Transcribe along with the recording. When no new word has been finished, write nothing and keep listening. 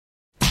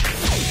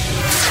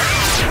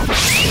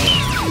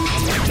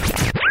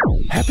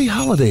happy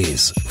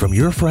holidays from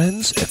your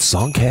friends at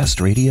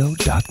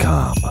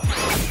songcastradio.com.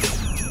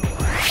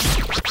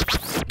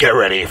 Get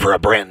ready for a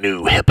brand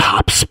new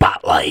hip-hop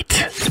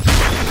spotlight.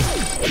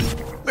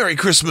 Merry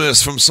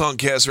Christmas from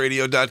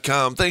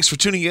songcastradio.com. Thanks for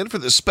tuning in for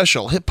this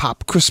special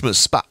hip-hop Christmas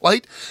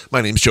spotlight. My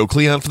name's Joe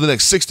Cleon. For the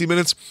next 60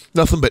 minutes,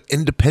 nothing but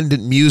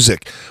independent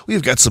music.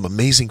 We've got some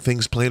amazing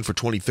things planned for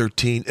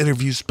 2013,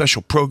 interviews,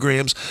 special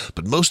programs,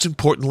 but most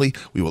importantly,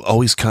 we will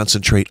always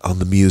concentrate on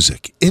the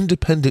music.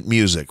 Independent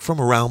music from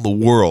around the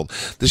world.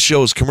 This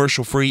show is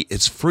commercial-free.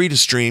 It's free to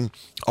stream.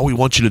 All we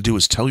want you to do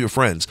is tell your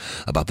friends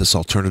about this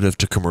alternative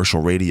to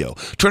commercial radio.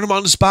 Turn them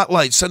on to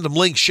Spotlight, send them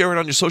links, share it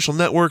on your social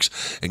networks,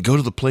 and go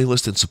to the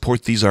playlist and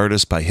support these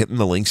artists by hitting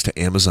the links to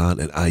Amazon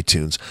and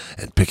iTunes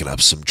and picking up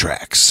some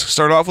tracks.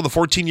 Start off with a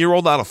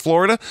 14-year-old out of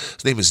Florida.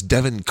 His name is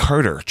Devin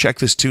Carter. Check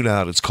this tune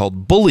out. It's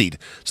called Bullied.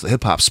 It's the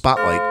Hip Hop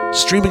Spotlight,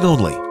 streaming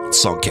only on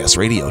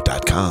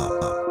songcastradio.com.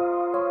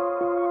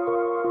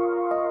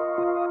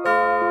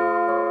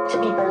 To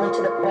be bullied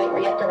to the point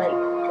where you have to,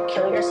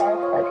 kill yourself,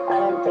 I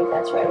don't think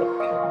that's right.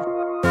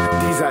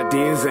 These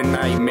ideas are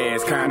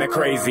nightmares, kinda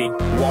crazy.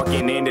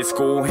 Walking into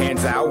school,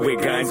 hands out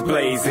with guns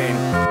blazing.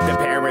 The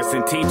parents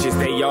and teachers,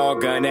 they all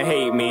gonna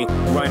hate me.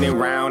 Running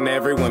around,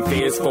 everyone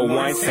fears for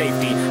one's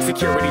safety.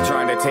 Security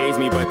trying to tase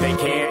me, but they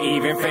can't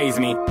even faze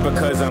me.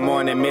 Because I'm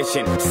on a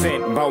mission,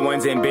 sent by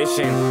one's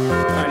ambition.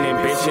 An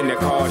ambition to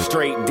cause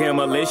straight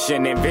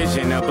demolition.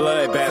 Envision a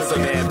bloodbath, so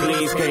that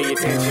please pay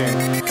attention.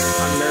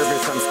 I'm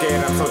nervous, I'm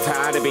scared, I'm so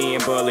tired of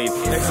being bullied.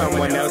 It's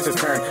someone else's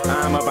turn,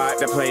 I'm about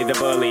to play the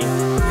bully.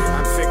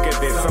 I'm sick of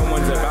this,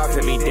 someone's about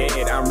to be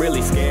dead. I'm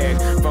really scared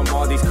from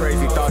all these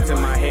crazy thoughts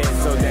in my head.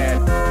 So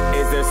Dad,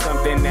 is there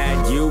something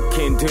that you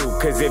can do?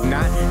 Cause if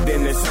not,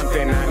 then there's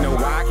something I know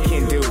I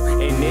can do.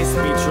 And this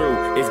be true,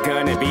 it's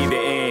gonna be the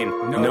end.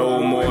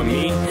 No more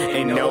me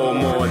and no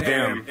more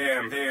them. So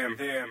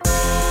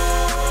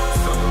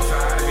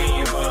tired of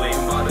being bullied,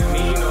 bother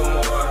me no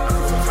more.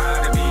 So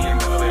tired of being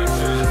bullied,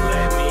 just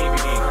let me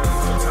be.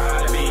 So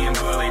tired of being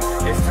bullied,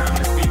 it's time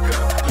to speak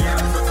up. Yeah,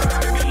 I'm so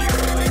tired of being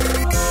bullied.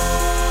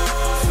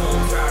 So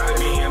tired of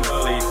being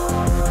bullied.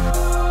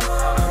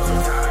 I'm so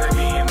tired of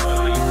being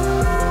bullied.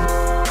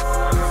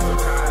 I'm so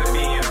tired of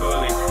being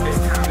bullied. It's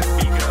time to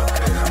speak up,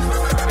 cause I'm so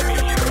tired of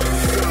being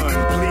bullied. Son,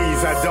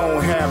 please, I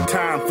don't have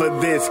time for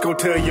this. Go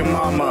tell your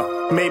mama.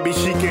 Maybe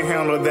she can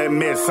handle that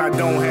mess. I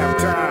don't have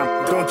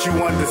time. Don't you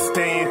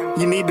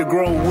understand? You need to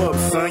grow up,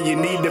 son. You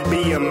need to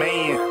be a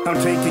man. I'm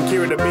taking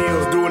care of the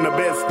bills, doing the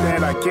best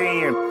that I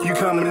can. You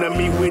coming to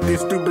me with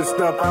this stupid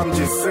stuff, I'm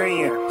just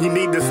saying. You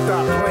need to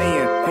stop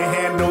playing and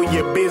handle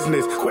your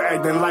business. Quit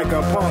acting like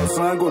a punk,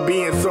 son. Quit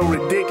being so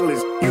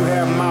ridiculous. You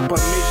have my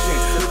permission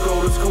to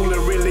go to school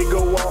and really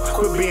go off.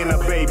 Quit being a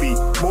baby.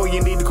 Boy,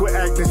 you need to quit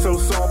acting so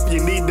soft.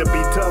 You need to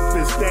be tough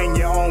and stand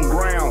your own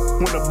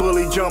ground. When a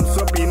bully jumps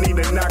up, you need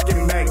to knock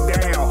him back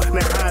down.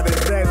 Now how does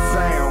that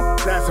sound?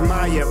 That's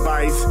my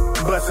advice.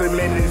 Bust him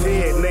in his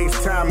head.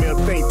 Next time he'll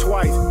think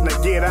twice. Now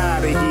get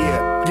out of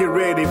here. Get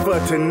ready for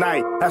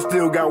tonight. I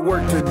still got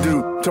work to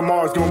do.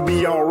 Tomorrow's gonna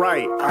be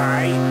alright,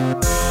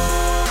 alright? So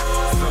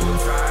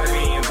tired of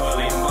being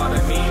bullied,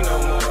 bother me no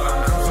more.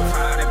 I'm so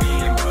tired of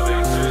being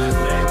bullied, just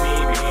let me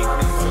be.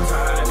 I'm so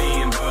tired of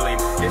being bullied,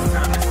 it's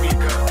time to speak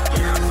up.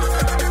 Yeah, I'm so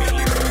tired of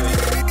being bullied.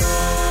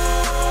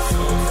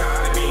 So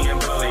tired of being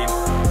bullied.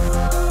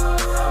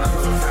 I'm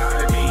so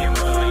tired of being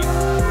bullied.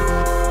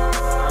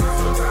 I'm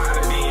so tired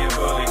of being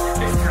bullied.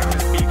 It's time to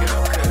speak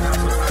up, cause I'm so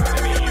tired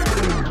of being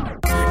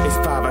bullied. It's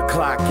 5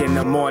 o'clock in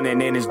the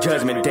morning and it's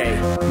judgment day.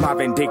 My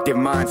vindictive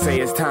mind say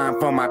it's time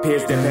for my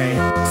peers to pay.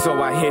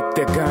 So I hit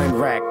the gun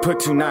rack, put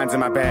 2 9s in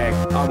my bag.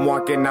 I'm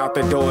walking out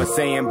the door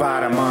saying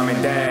bye to mom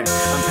and dad.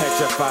 I'm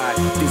petrified,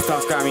 these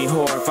thoughts got me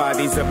horrified.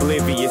 These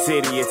oblivious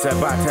idiots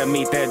about to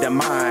meet their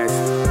demise.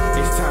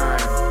 It's time,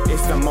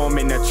 it's the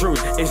moment of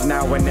truth. It's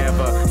now or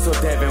never. So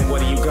Devin,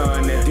 what are you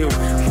gonna do? I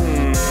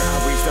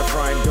reached the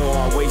front door,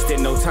 I wasted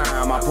no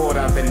time. I pulled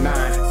out the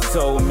 9.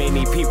 So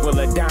many people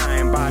are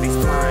dying, bodies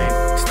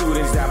flying.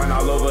 Students diving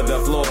all over the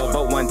floor.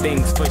 But one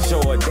thing's for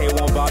sure, they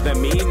won't bother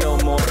me no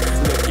more.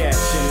 Look at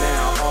you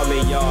now, all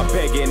of y'all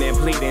begging and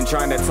pleading,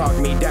 trying to talk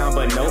me down.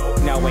 But nope,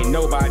 now ain't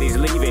nobody's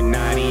leaving,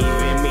 not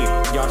even me.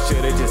 Y'all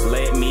should've just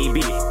let me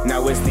be.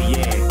 Now it's the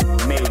end,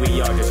 may we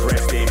all just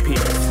rest in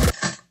peace.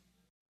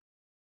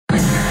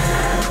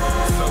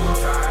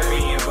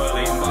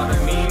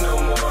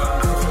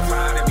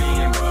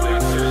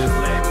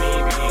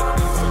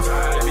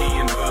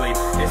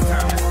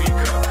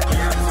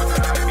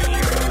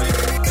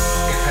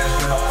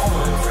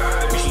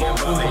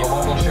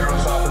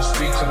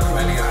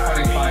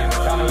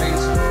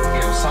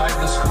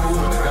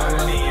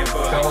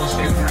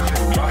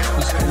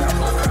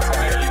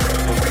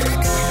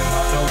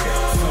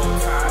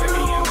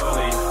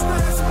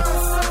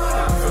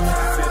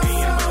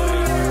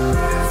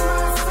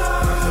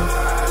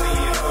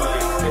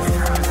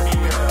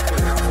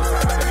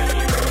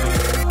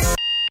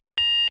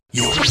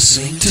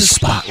 Listening to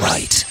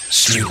Spotlight,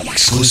 streaming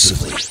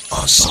exclusively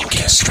on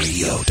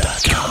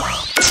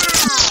songcastradio.com.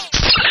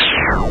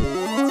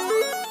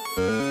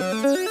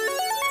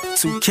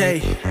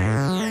 2K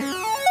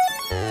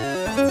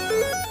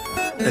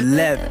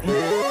 11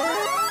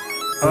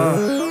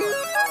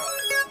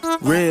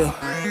 Real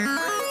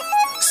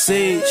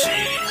Cige.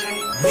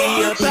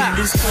 We up in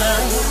this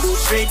club,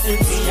 straight to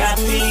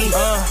VIP.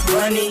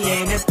 Money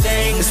ain't a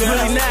thing, it's girl.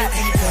 really not.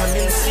 Come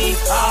and see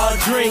all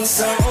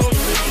drinks on me.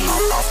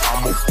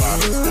 I'm about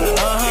it, boy.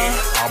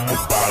 I'm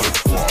about it,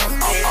 boy.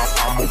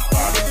 I'm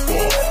about it,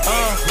 boy.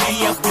 We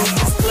up in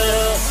this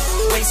club,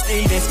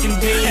 wasted as can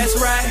be. That's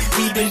right.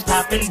 We been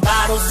popping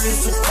bottles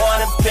since the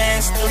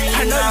 3:15.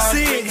 I know you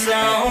see it. Drinks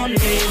on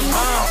me.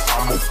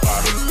 I'm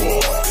about it,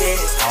 boy.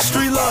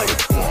 Street lawyer.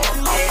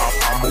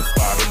 I'm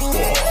about it,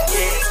 boy.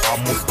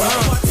 I'm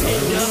about it.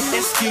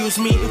 Excuse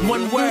me,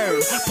 one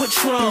word,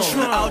 Patron.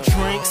 All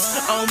drinks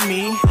on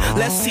me.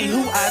 Let's see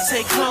who I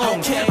take home.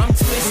 Okay, I'm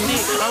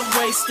twisted, I'm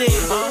wasted.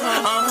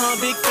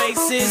 Big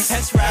faces.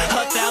 That's right.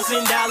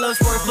 $1,000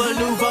 worth of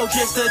Nouveau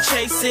just to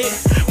chase it.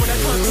 When I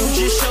come through,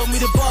 just show me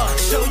the bar.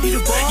 Show you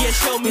the bar. Yeah,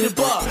 show me the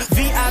bar.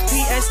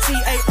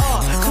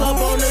 VIPSTAR. Club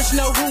owners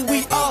know who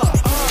we are.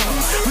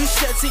 We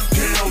shut it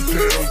down.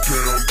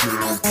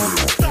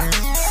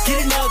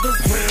 Get another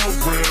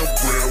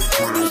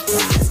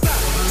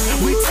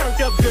We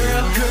turned up,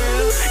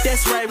 girl.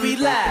 That's right, we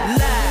live.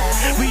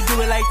 We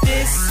do it like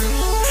this,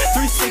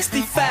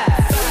 365.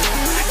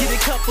 Get a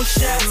couple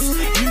shots,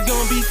 you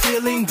gon' be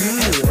feeling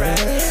good.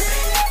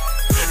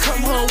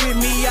 Come home with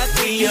me, I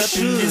think you up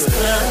should. in this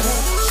club,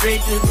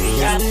 straight to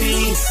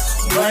VIP.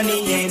 Money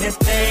ain't a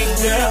thing,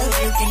 girl.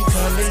 You can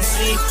come and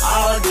see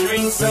all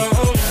drinks on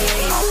me.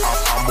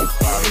 I'm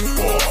about it,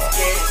 boy.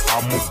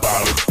 I'm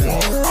about it, boy.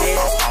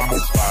 I'm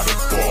about it,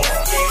 boy.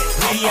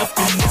 We up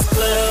in this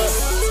club,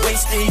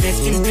 wasted as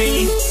can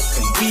be.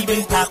 And we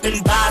been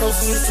popping bottles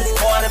since the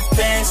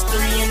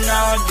 3:15. And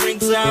all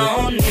drinks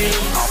on me.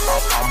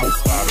 I'm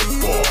about it,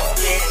 boy.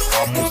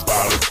 I'm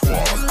about it, boy.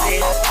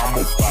 I'm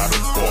about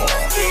it, boy.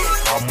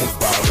 I'm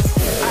about it,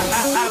 boy.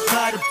 I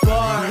bought a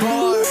bar.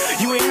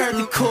 You ain't heard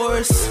the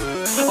chorus.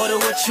 Order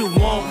what you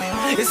want.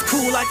 It's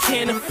cool, I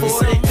can't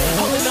afford it.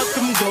 Holding up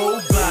them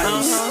gold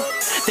bottles.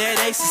 That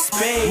ace of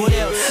spades. What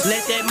else?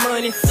 Let that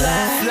money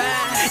fly.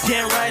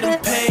 Damn right I'm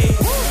paid.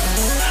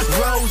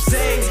 Rose,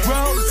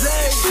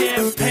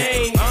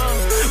 champagne.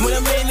 When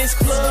I'm in this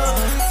club,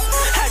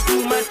 I do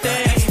my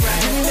thing.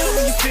 You know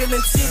when you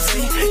feeling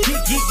tipsy,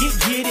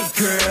 get it,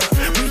 girl.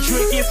 We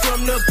drinking from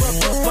the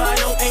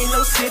bottle, ain't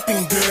no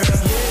sipping, girl.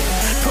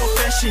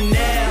 Professional,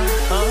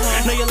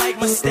 know you like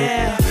my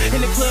style. In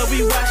the club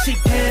we wash it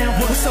down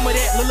with some of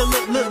that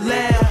look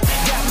loud.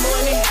 Got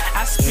money,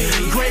 I spend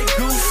it. Great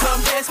goose,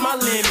 come past my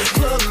limit.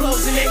 Club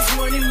closing at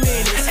 20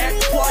 minutes. At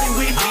the party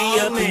we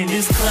up in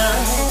this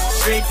club,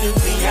 straight to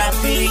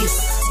VIP.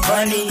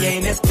 Money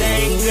ain't a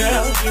thing,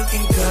 girl. You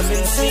can come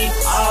and see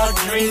all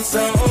drinks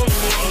on me.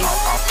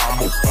 I'm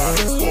about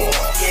it, boy.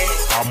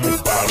 I'm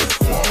about it,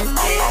 boy.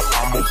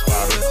 I'm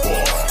about it,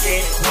 boy.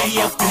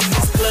 We up in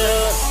this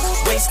club,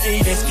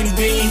 wasted as can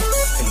be.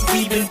 And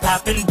we been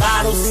popping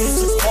bottles since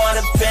the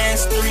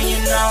 3:15.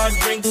 And all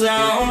drinks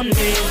on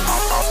me.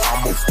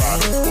 I'm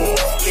about it, boy.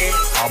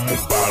 I'm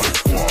about it,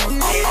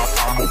 boy.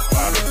 I'm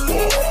about it,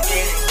 boy.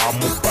 I'm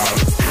about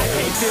it. I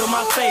can't feel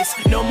my face,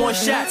 no more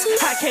shots,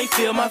 I can't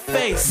feel my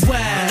face. Wow.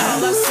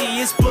 All I see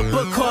is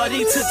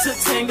Bacardi to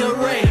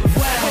Tangeray.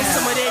 Wow. On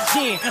some of that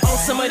gin, on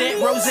some of that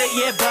rose,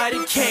 yeah, body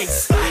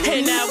cakes.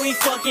 And now we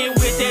fucking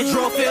with that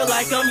draw, feel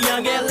like I'm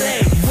young LA.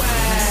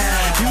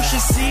 Wow. You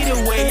should see the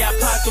way I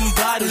pop them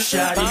bottle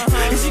shotty.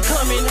 Is you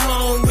coming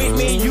home with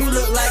me? You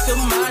look like a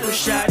model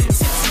shotty.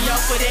 Tipsy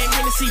off of that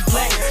Hennessy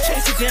black,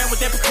 chase it down with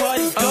that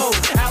Bacardi gold.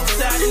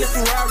 Outside in the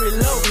Ferrari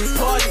low,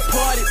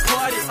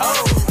 party,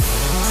 oh.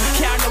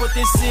 Y'all know what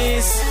this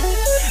is,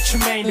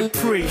 Tremaine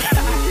Dupree.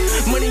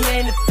 Money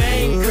ain't a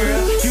thing,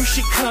 girl, you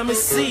should come and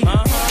see.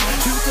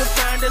 You can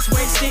find us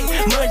wasted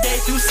Monday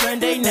through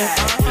Sunday night.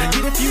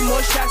 Get a few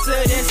more shots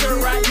of that's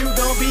alright, you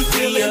gon' be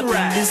feeling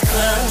right. This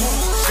club,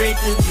 straight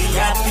to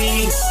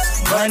VIP.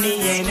 Money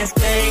ain't a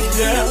thing,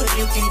 girl,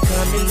 you can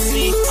come and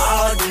see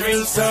all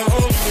drinks on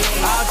me.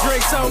 All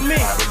drinks on me.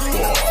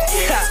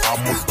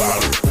 I'm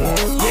about it,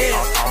 boy. Yeah.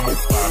 I'm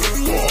about it,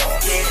 boy.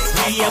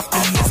 We up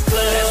in this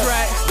club, That's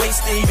right.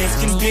 wasted as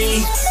can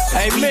be.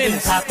 Hey, We been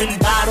minutes. popping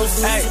bottles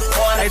since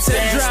the Hey,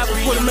 take the driver,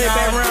 put him in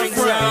back round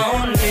drinks front.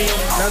 on me. Know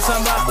what I'm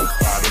talking about?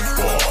 About it,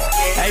 boy.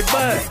 Hey,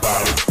 bud.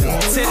 About it, boy.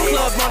 Set the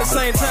club on the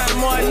same time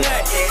tomorrow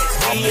night.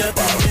 We up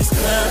in this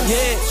club,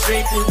 Yeah.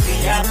 straight to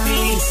VIP.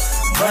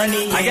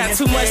 Money I got ain't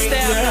too a much thing,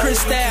 style, girl. Chris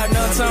style,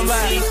 know what I'm talking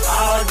about? See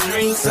all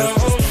drinks on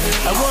me.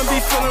 I wouldn't be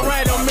feeling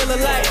right on Miller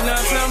Lite, know what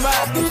I'm talking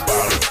about?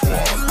 About it,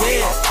 boy.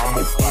 Yeah. I'm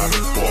about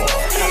it, boy.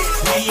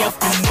 We up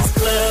in this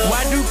club.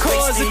 Why do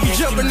cars if you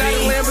jumping out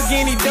of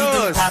Lamborghini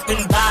does.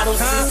 Popping bottles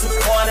since the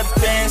quarter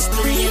past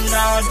 3 and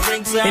all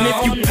drinks are And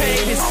if you on pay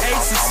me. his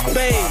ace of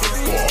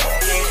spades,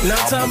 know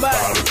what I'm talking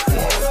about?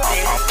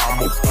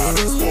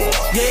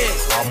 Yeah.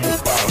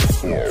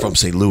 From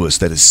St. Louis,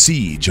 that is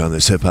Cige on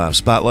this Hip Hop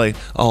Spotlight.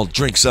 All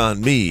Drinks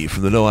on Me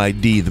from the No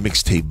ID, the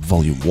mixtape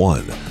Volume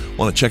 1.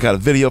 Want to check out a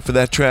video for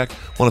that track?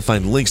 Want to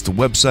find links to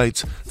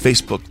websites,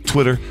 Facebook,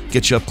 Twitter,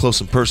 get you up close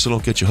and personal,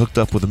 get you hooked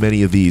up with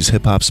many of these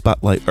Hip Hop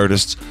Spotlight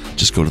artists?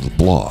 Just go to the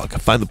blog.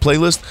 Find the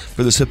playlist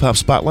for this Hip Hop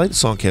Spotlight at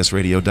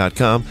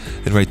songcastradio.com,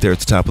 and right there at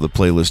the top of the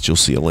playlist, you'll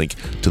see a link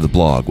to the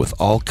blog with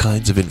all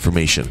kinds of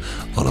information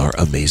on our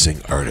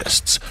amazing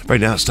artists.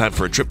 Right now, it's time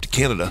for a trip to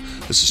Canada.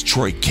 This is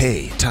Troy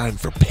K. Time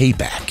for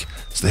Payback.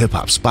 It's the Hip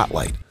Hop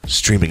Spotlight,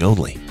 streaming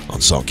only on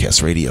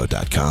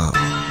songcastradio.com.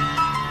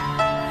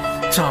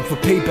 Time for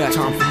payback,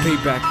 time for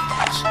payback.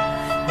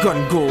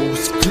 Gun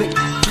goes click,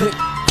 click,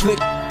 click,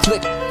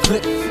 click,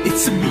 click.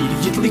 It's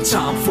immediately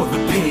time for the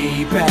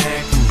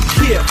payback.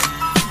 Here,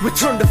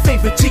 return the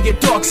favor to your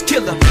dog's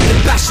killer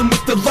and bash him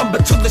with the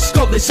lumber till the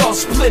skull is all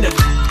splintered.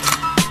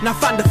 Now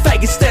find the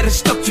faggots that have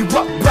stuck you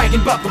up,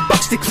 bragging about the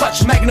bucks they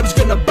clutch. Magnum's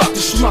gonna buck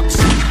the schmucks.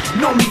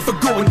 No need for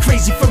going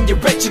crazy from your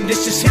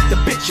wretchedness. Just hit the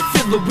bitch, you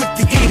fill it with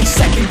the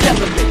 82nd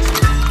element.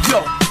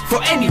 Yo,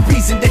 for any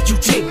reason that you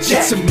take jack,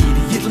 it's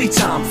immediately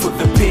time for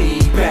the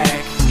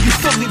payback. You're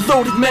fully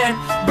loaded, man,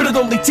 but it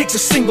only takes a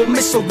single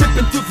missile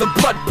ripping through the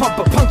blood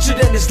pumper, punctured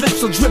and his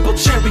lips will dribble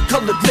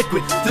cherry-colored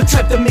liquid, the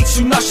type that makes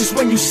you nauseous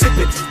when you sip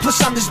it.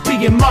 Plus I'm just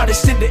being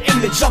modest in the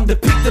image, I'm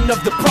depicting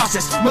of the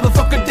process.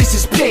 Motherfucker, this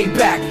is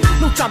payback.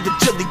 No time to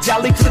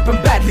dilly-dally, clipping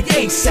badly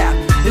ASAP.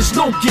 There's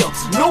no guilt,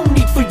 no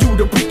need for you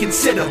to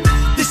reconsider.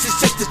 This is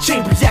just the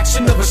chain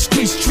reaction of a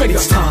squeeze trigger.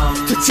 It's time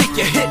to take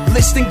your hit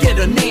list and get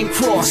a name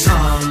crossed.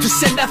 To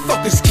send that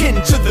fucker's kin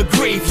to the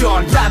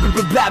graveyard. Blabber,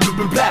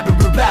 blabber, blabber,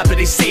 blabber,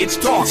 they say it's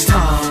dark.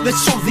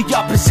 Let's show the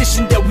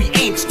opposition that we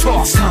ain't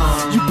talk.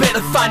 You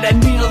better find that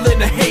needle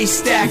in a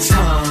haystack.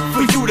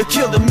 For you to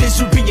kill the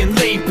misery and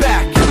lay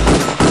back.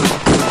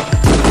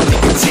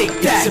 Take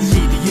that. It's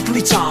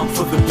immediately time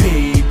for the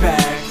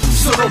payback.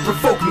 So don't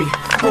provoke me,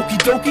 okie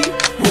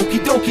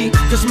dokie,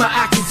 cause my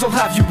actions will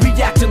have you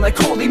reacting like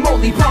holy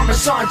moly.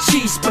 Parmesan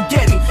cheese,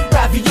 spaghetti,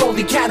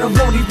 ravioli,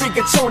 cannelloni,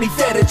 rigatoni,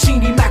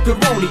 fettuccine,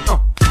 macaroni.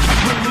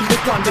 When you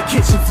look on the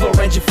kitchen floor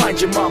and you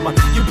find your mama,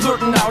 you're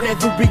blurting out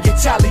every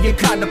Italian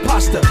kind of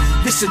pasta.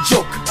 This a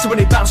joke, so when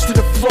they bounce to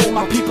the floor,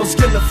 my people's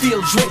gonna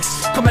feel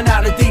drinks coming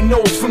out of their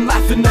nose from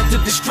laughing at the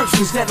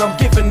descriptions that I'm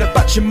giving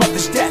about your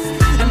mother's death.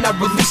 And I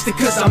released it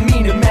cause I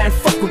mean it, man,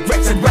 fuck with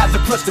Rex, I'd rather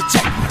clutch the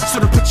tech. So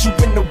to put you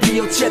in a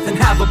wheelchair than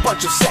have a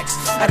bunch of sex.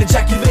 I'd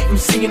ejaculate from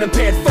singing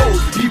impaired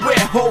foes.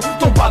 Beware, ho,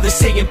 don't bother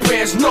saying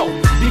prayers, no,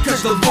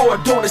 because the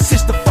Lord don't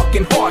assist the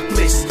fucking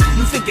heartless.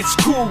 You think it's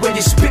cool when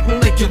you're spitting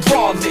like you're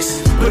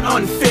lawless, but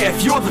unfair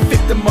if you're the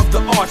victim of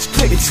the arch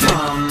click. It's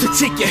time to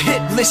take your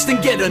hit list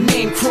and get a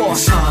name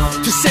crossed.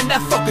 To send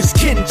that fucker's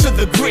kin to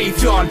the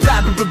graveyard.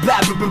 Blabber,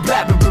 blabber,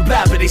 blabber,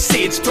 blabber, they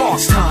say it's dark.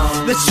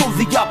 Let's show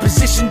the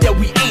opposition that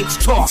we ain't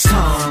talk.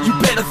 You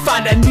better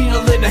find that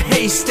needle in a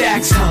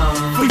haystack.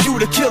 For you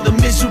to kill the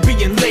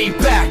misery and lay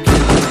back.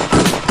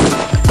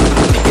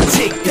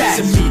 Take that.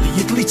 It's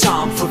immediately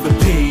time for the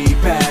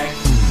payback.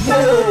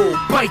 Whoa,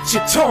 bite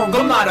your tongue,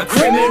 I'm not a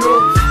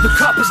criminal. The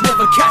coppers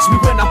never catch me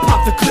when I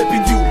pop the clip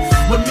in you.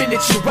 1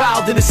 minute you're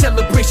wild in a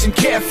celebration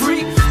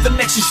carefree, the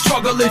next you're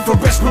struggling for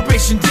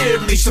respiration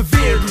dearly,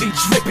 severely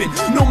dripping.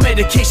 No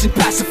medication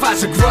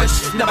pacifies a grudge.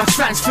 Now I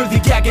transfer the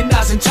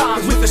agonizing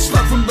times with a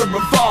slug from the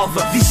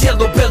revolver. These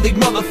yellow-bellied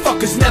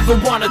motherfuckers never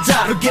wanna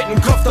die. They're getting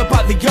cuffed up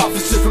by the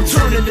officers from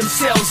turning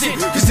themselves in,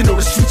 cause they know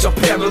the streets are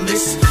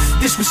perilous.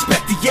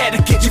 Disrespect the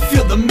etiquette, you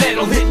feel the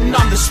metal hitting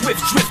on the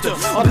swift drifter.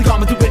 I'll be gone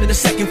with the wind in a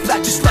second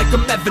flat, just like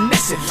I'm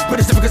evanescent. But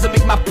it's different cause I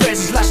make my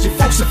presence last. Your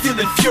folks are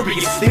feeling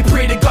furious, they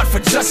pray to God for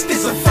justice.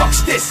 And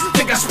fuck's this,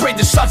 think I sprayed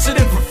the shots at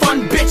him for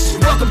fun, bitch?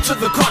 Welcome to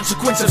the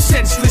consequence of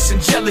senseless and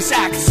jealous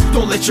acts.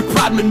 Don't let your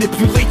pride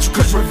manipulate you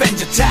cause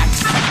revenge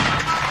attacks.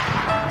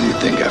 You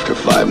think after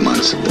 5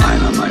 months of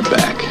lying on my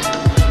back,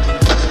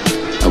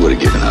 I would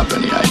have given up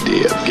any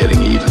idea of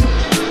getting even?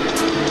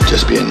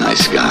 Just be a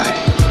nice guy.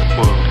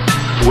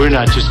 Well, we're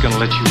not just gonna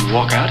let you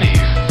walk out of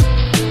here.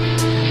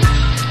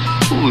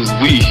 Who's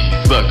we,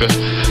 sucker?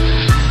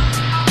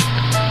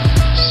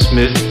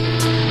 Smith,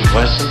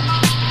 Wesson,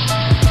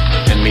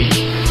 and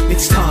me.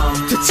 It's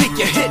time to take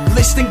your hit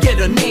list and get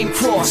a name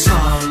crossed.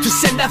 To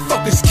send that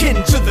fucker's kin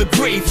to the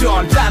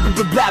graveyard. Blabber,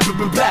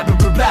 blabber, blabber,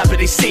 blabber,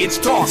 they say it's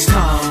dark.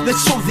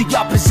 Let's show the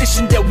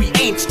opposition that we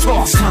ain't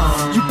talk.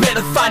 You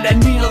better find that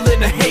needle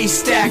in a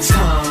haystack.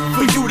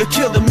 For you to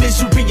kill the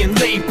misery and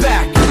lay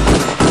back.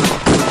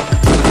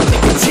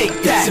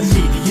 Take that. It's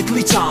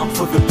immediately time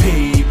for the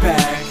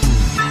payback.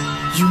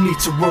 You need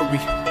to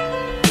worry.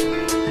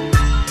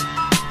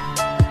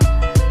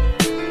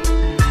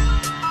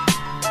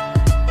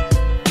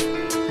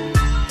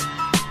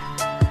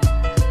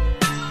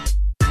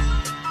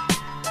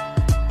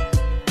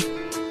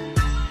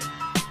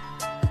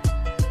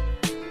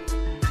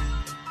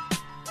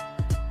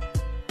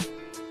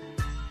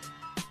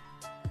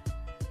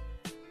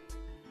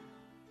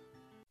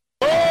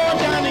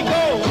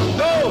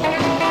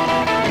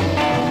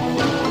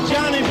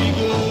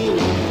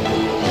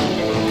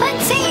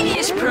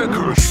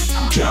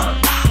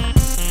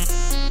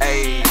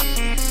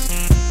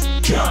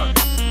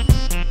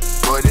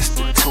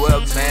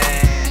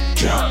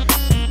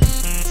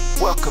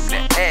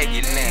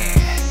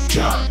 Kick.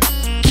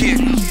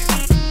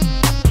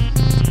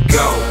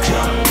 Go,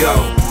 go,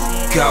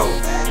 go,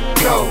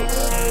 go,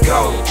 go,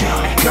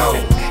 go,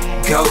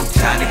 go,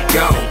 Johnny,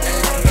 go,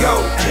 go,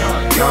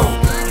 go,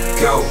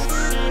 go,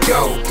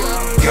 go,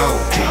 go,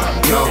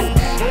 go,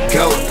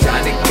 go,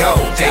 Johnny, go.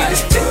 Hey,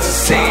 this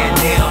Texas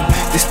A&M,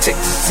 this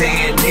Texas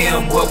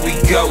A&M, where we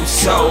go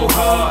so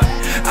hard.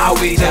 All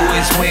we do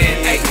is win.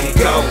 Hey,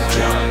 go,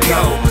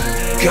 go,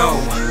 go,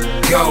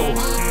 go,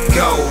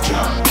 go,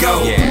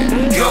 go,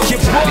 go,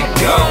 Johnny,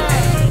 go.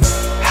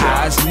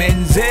 How's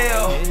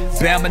Menzel?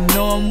 Bama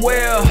know him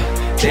well.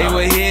 They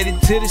were headed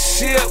to the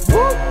ship.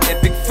 Woo,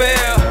 epic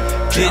fail.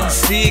 Didn't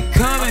see it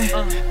coming.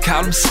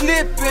 Caught him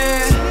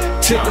slipping.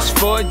 Took us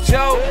for a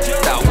joke.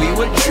 Thought we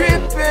were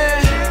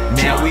tripping.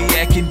 Now we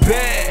acting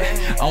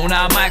bad on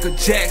our Michael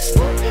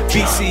Jackson.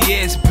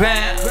 BCS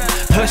bound.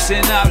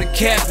 Hushing all the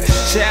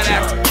captains. Shout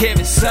out to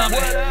Kevin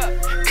Sumner,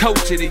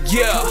 Coach of the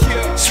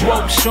year.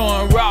 Swope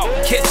showing raw.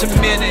 Catch him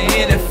in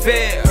the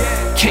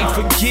NFL. Can't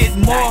forget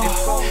more.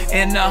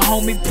 And the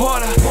homie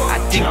Porter. I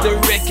think the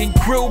wrecking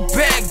crew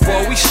back,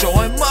 boy. We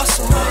showing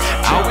muscle.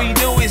 All we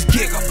do is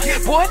kick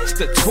 'em. Boy, this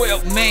the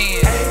 12th man.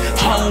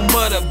 Home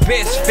of the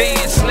best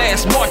fans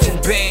 / marching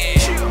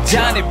band.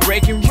 Johnny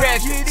breaking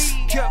records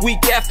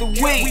week after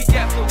week.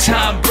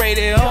 Tom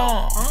Brady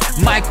on.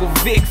 Michael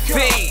Vick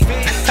feed.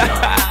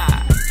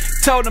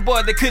 Told them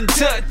boy they couldn't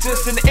touch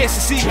us in the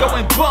SEC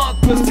going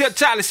bunkers. Tell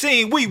Charlie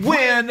Sheen we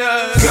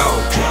winners.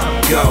 Go,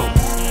 go,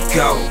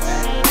 go,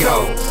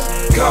 go,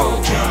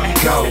 go,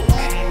 go,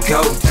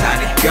 go,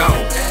 Johnny, go,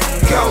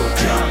 go, go,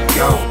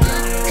 go,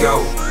 go,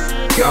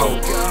 go,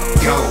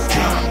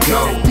 go,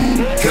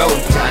 go,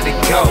 Johnny,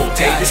 go.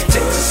 Hey, this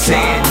Texas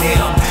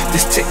A&M,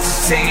 this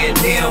Texas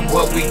A&M,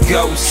 where we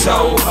go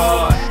so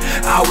hard.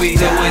 All we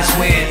do is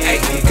win. Hey,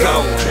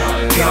 go,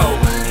 go,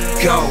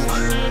 go,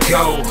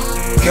 go,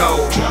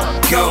 go,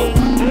 go,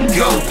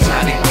 go,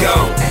 Johnny, go.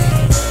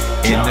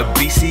 In the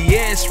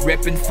BCS,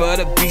 reppin' for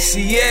the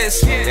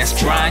BCS. That's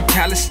Bryan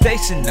College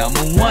Station,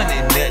 #1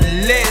 and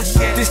nothing less.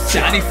 This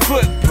Johnny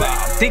football,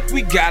 think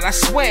we got our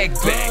swag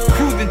back.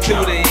 Cruising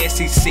through the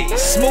SEC,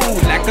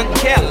 smooth like a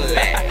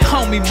Cadillac.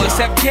 Homie must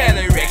have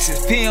cataracts,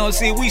 if he don't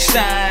see we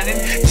shining.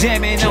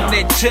 Jamming on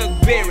that Chuck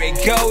Berry,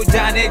 go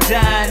Johnny,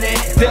 Johnny.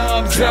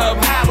 Thumbs up,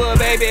 hopper,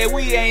 baby,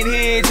 we ain't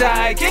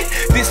hitchhiking.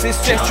 This is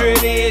just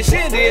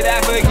tradition, did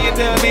I forget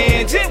the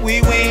mention?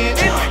 We winning.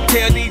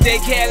 Tell DJ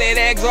Khaled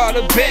that's all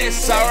the best.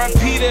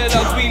 R.I.P. to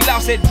those we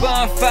lost at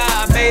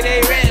Bonfire, may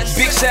they rest.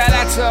 Big shout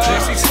out to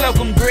R.C.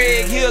 Slocum,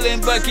 Greg Hill,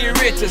 and Bucky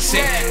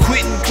Richardson.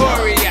 Quentin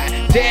Corey,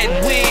 Dad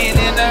Win,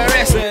 and the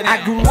rest of them. I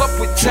grew up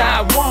with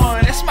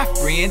Taiwan, that's my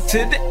friend to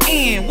the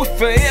end. We'll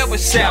forever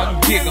shout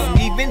and gig 'em,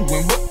 even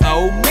when we're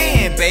old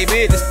men.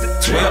 Baby, this the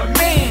 12th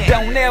man.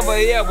 Don't ever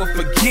ever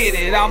forget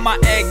it. All my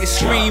Aggies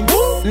scream,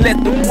 woo, let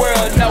the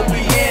world know we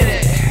in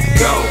it.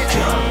 Go,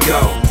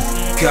 go,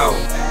 go,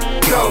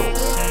 go,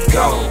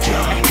 go,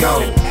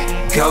 go.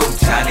 Go,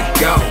 Johnny,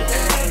 go,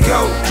 go,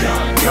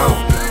 go,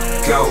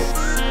 go,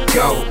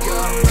 go,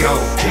 go,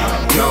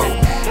 go,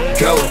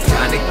 go,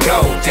 Johnny, go.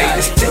 Hey,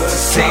 this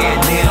Texas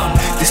A&M,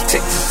 this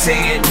Texas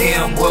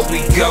A&M, where we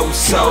go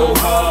so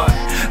hard.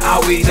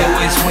 All we do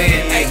is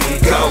win. Hey,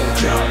 go,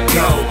 go,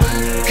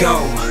 go,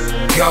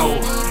 go,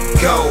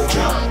 go,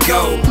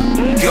 go,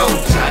 go,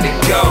 Johnny,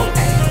 go.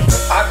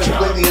 I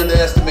completely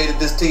underestimated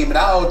this team, and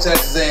I owe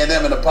Texas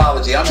A&M an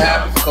apology. I'm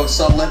happy for Coach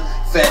Sumlin.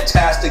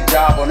 Fantastic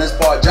job on this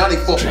part. Johnny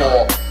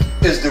football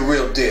is the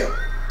real deal.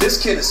 This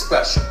kid is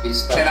special.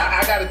 And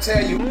I got to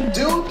tell you,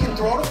 dude can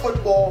throw the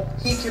football.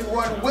 He can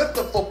run with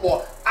the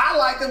football. I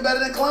like him better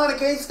than Klein at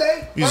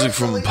K-State. Music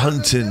from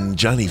Puntin,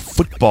 Johnny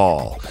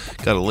Football.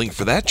 Got a link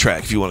for that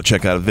track if you want to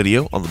check out a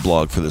video on the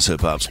blog for this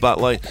Hip Hop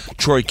Spotlight.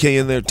 Troy K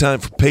in there, time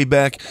for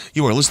payback.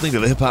 You are listening to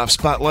the Hip Hop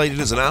Spotlight. It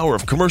is an hour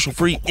of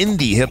commercial-free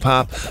indie hip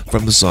hop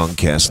from the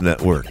Songcast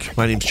Network.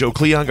 My name's Joe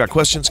Cleon. Got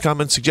questions,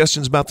 comments,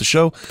 suggestions about the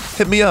show?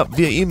 Hit me up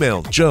via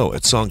email,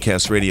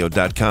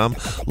 joe@songcastradio.com.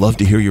 Love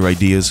to hear your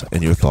ideas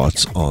and your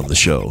thoughts on the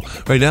show.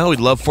 Right now, we'd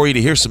love for you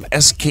to hear some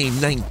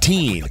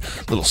SK19.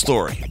 Little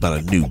story about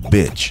a new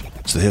bitch.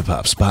 It's the Hip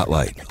Hop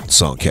Spotlight on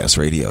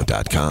songcastradio.com. Yeah,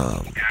 I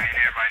ain't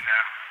here right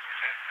now.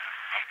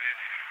 I'm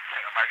busy.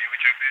 I might be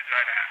with your bitch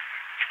right now.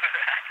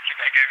 Get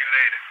back at me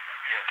later.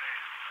 Yeah.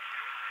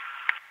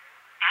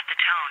 At the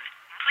tone,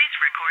 please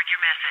record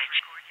your message.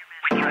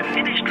 When you have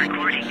finished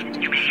recording,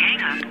 you may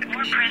hang up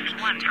or press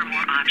 1 for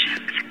more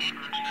options.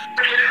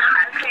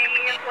 I came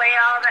in to play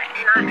all that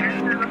and not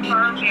answer the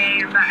phone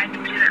game, but I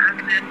need you to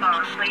answer the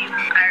phone, please.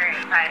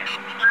 Alright, bye.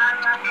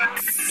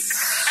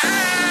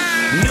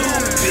 New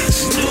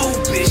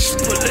bitch,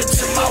 pull her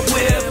to my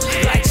whip.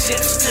 Like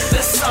chips to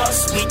the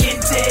sauce, we can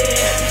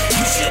dip.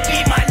 You should be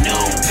my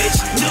new bitch.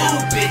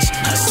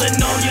 Hustling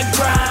on your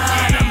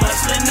grind, I'm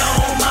hustling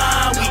on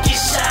mine, we can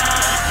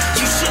shine.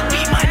 You should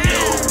be my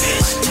new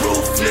bitch,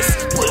 ruthless.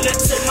 Pull her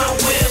to my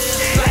whip.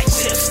 Like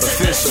chips to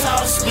the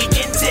sauce, we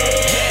can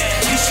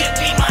dip. You should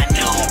be my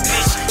new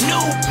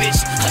bitch.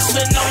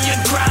 Hustling on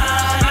your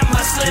grind, I'm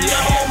hustling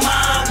on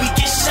mine, we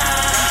can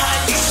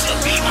shine. You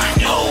should be my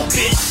new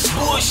bitch.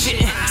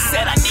 Bullshit,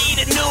 said I need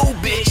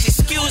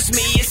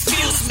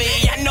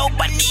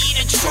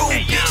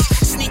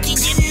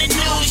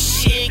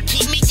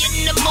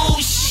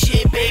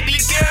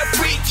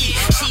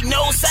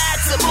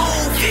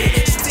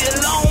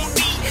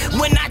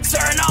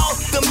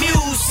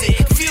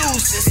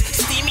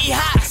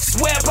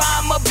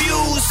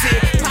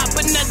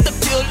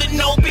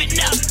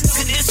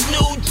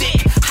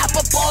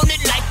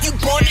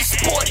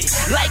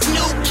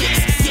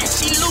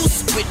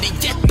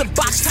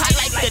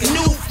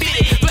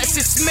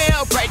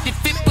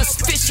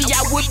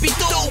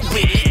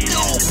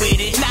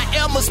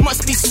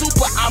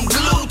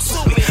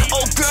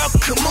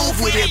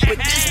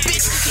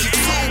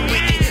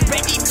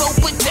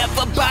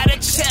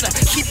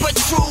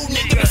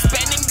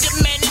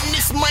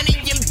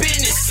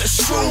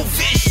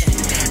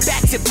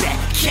to back,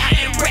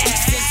 counting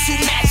racks into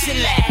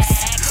matching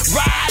laps.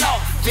 Ride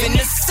off in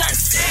the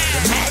sunset,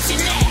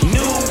 imagine that.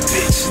 New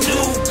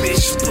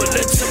bitch, pull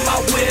her to my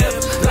whip.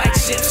 Like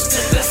chips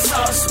to the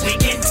sauce, we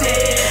can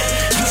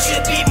dip. You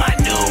should be my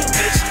new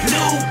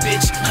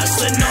bitch.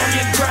 Hustling on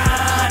your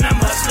grind, I'm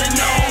hustling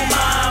on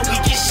mine,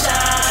 we can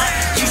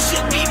shine. You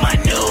should be my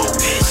new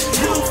bitch,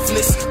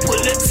 ruthless,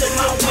 pull her to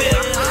my whip.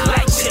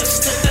 Like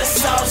chips to the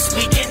sauce,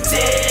 we can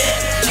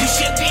dip. You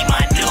should be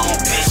my new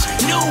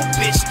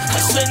bitch.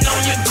 Hustling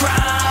on your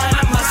grind,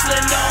 I'm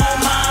hustling on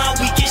mine,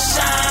 we can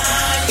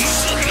shine. You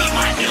should be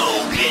my new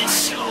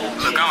bitch.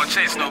 Look, I don't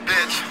chase no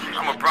bitch.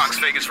 I'm a Bronx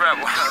Vegas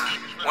rebel.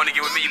 Wanna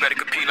get with me, you better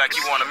compete like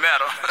you want a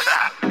medal.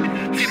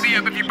 Hit me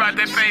up if you brought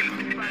that paper.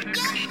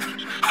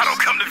 I don't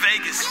come to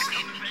Vegas.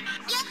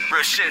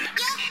 Real shit.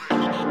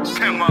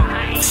 Come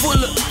on.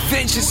 Full of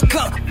vengeance,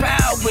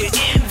 compound with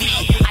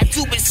envy. I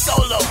do it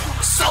solo,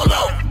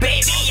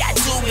 baby, I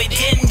do it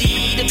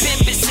indie. The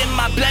pimp is in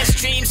my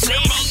bloodstreams,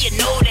 lady, you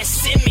know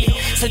that's in me.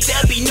 So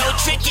there'll be no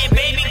tricking,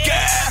 baby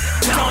girl,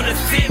 don't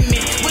offend me.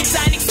 It's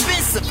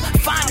inexpensive,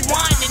 fine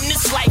wine in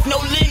this life, no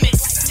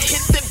limits.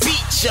 Hit the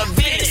beach of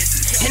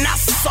Venice, and I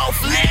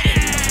soft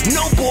landing.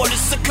 No borders,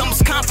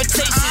 succumbs,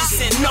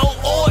 confrontations, and no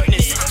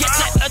ordinance. Yet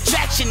that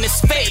attraction is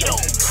fatal.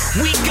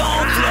 We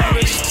gon'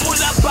 flourish. Pull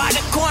up by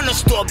the corner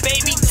store,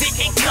 baby,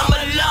 didn't come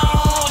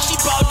along. She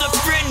brought a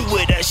friend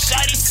with her.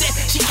 Shawty said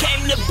she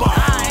came to buy.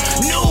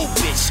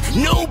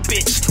 New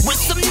bitch, with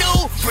some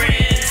new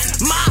friends.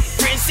 My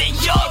friends and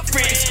your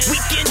friends, we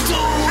can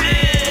do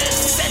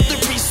this. Set the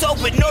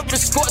result with no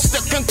discourse,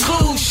 the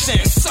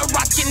conclusion. So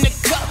rockin' the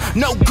cup,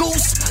 no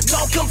goose,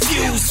 don't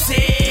confuse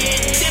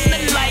it. Dim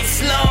the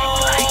lights low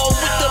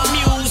with the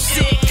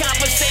music.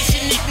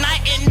 Conversation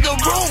ignite in the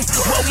room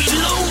where we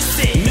lose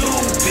it. New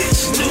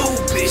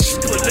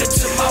bitch, pull her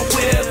to my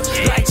whip.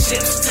 Like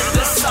chips to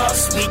the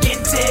sauce, we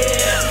can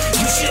dip.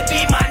 You should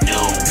be my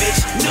new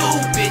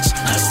bitch.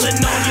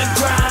 Hustling on your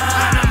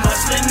grind, I'm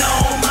hustling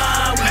on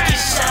mine, we can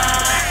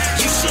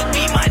shine. You should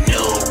be my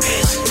new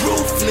bitch,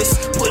 ruthless,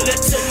 pull her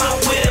to my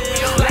whip.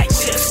 Like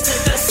chips to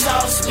the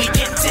sauce, we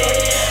can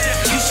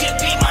dip. You should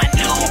be my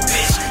new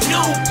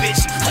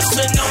bitch.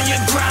 Hustling on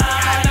your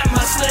grind, I'm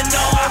hustling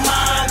on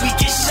mine, we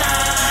can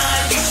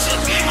shine. You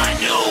should be my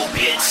new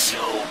bitch.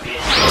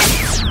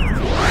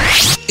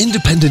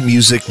 Independent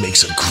music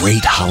makes a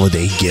great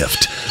holiday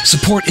gift.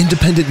 Support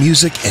independent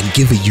music and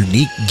give a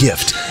unique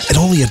gift. At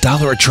only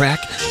 $1 a track,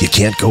 you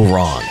can't go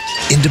wrong.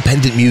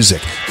 Independent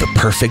music, the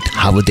perfect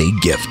holiday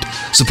gift.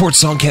 Support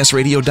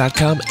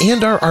songcastradio.com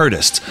and our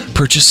artists.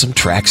 Purchase some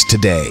tracks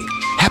today.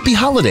 Happy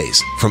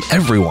holidays from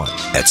everyone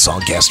at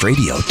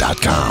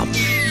songcastradio.com.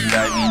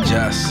 Baby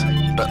just,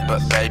 but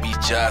baby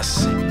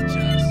just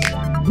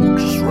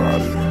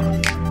ride it.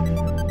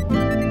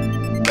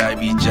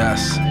 Baby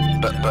just,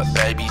 but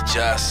baby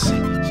just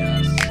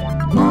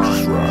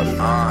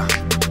ride it.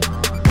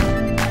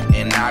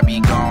 And I be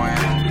going,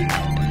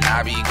 and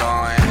I be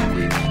going,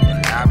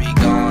 and I be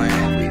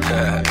going,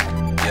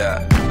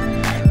 yeah.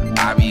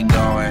 I be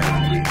going,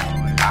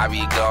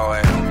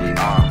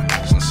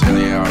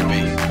 sincerely R&B.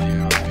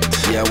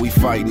 Yeah, we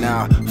fight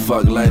now,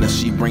 fuck later.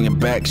 She bring it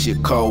back, she a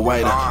cold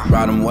waiter.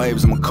 Ride them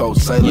waves, I'm a cold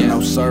sailor.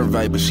 No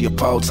survey, but she a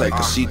pole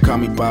taker. She call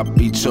me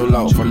Papi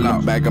Chulo. From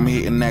the back, I'm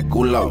hitting that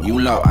culo. You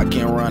low, I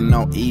can't run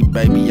no E,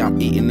 baby.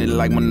 I'm eating it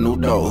like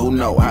menudo. Who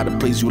know how to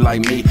please you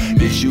like me?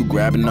 This you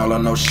grabbing all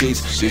on those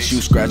sheets. This you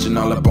scratching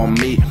all up on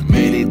me.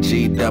 Made it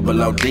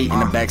G-double-O-D. In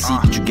the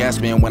backseat, get you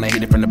gasping. When I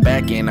hit it from the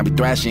back end, I be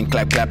thrashing.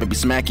 Clap, clap, it be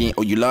smacking.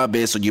 Oh, you love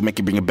it, so you make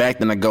it bring it back.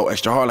 Then I go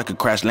extra hard like a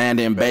crash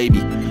landing,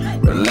 baby.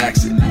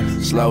 Relax it,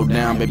 slow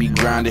down, baby,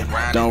 grind it.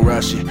 Don't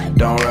rush it.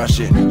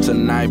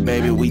 Tonight,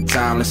 baby, we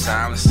timeless.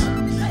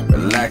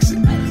 Relax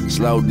it,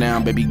 slow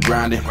down, baby,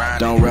 grind it.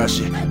 Don't rush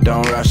it.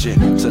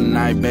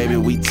 Tonight, baby,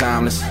 we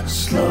timeless.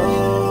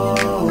 Slow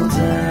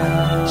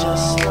down,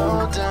 just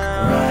slow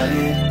down. Ride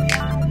it,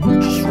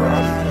 just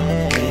ride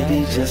it.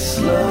 Baby, just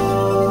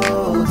slow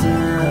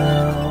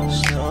down.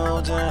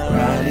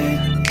 Ride it.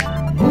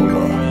 Hold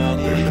on,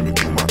 baby, let me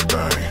do my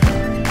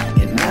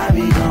thing. And I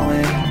be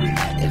going,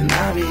 and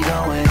I be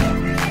going,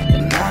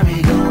 and I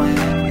be going,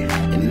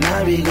 and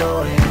I be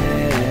going,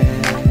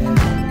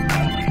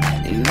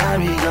 and I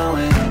be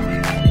going,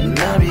 and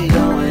I be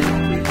going.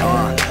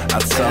 I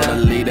told her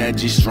leave that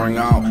G-string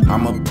on,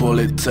 I'ma pull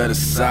it to the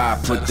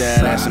side. Put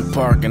that ass in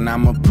park and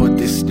I'ma put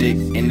this stick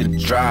in the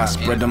dry.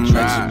 Spread them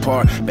legs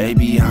apart,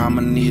 baby,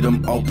 I'ma need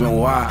them open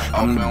wide.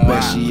 I'm the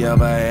best she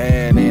ever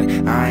had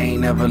and I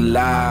ain't never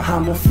lie.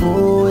 I'm a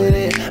fool with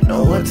it,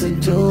 know what to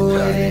do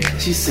with it.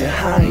 She said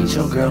I ain't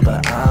your girl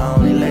but I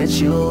only let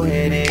you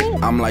hit it.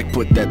 I'm like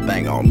put that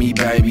thing on me,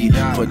 baby.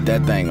 Put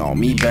that thing on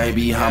me,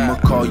 baby. I'ma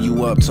call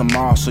you up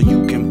tomorrow so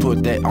you can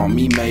put that on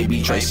me,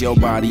 maybe. Trace your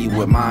body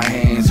with my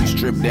hands, you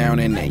strip down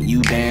and then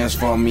you dance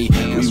for me.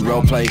 We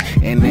role play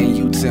and then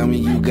you tell me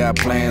you got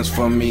plans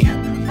for me.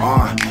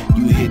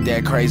 You hit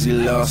that crazy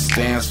little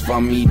stance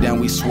for me, then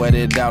we sweat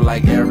it out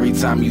like every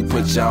time you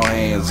put your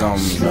hands on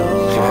me.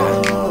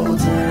 Slow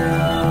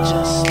down,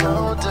 just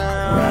slow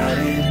down. Ride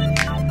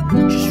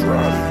it, just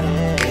ride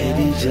it.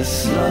 Baby,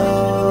 just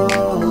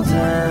slow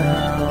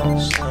down.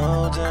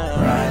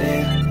 Ride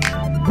it.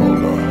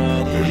 Hold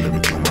on, hey, let me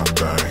do my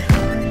thing.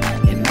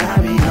 And I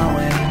be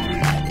going,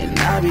 and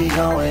I be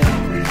going,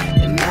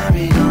 and I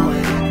be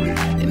going,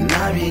 and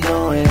I be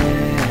going,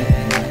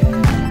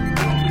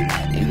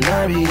 and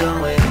I be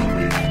going,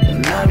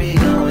 and I be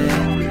going,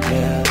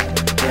 yeah,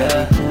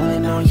 yeah. I be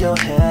pulling on your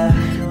hair,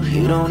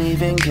 you don't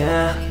even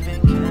care.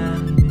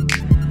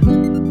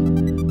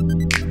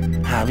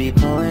 I be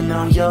pulling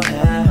on your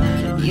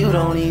hair, you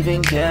don't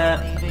even care.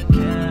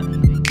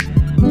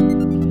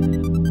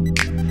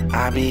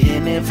 I be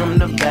hitting it from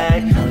the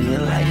back, know you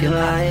like it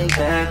like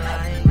that.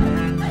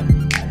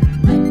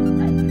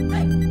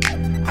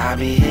 I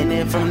be hitting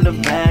it from the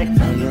back,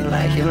 know you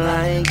like it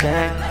like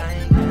that.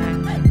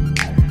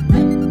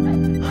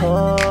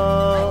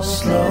 Oh,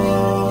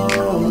 slow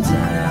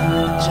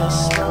down,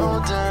 just slow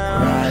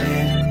down. Ride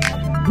it,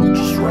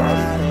 just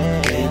ride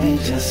it, baby,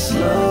 just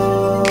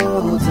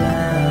slow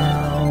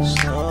down,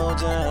 slow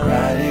down.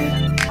 Ride it,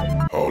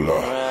 hold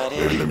up,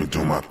 hey, let me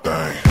do my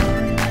thing.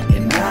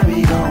 and I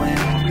be going,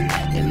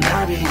 and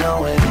I be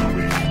going,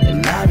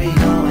 and I be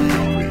going,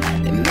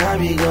 and I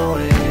be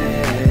going,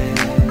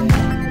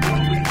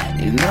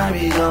 and I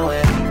be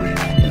going,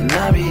 and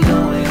I be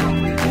going,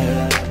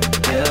 yeah,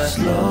 yeah.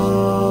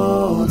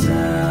 Slow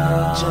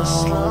down,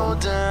 just slow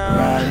down.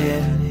 Ride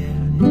it,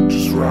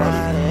 just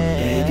ride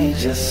it, baby,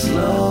 just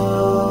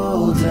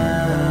slow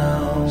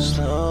down,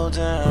 slow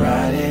down.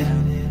 Ride it,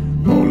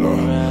 hold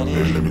up,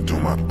 hey, let me do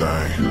my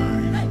thing.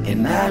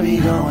 and I be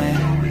going,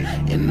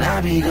 and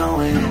I be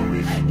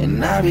going,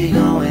 and I be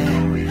going,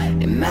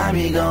 and I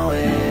be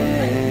going,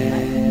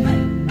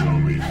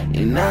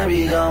 and I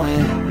be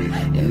going,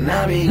 and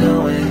I be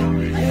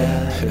going,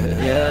 yeah,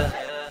 yeah.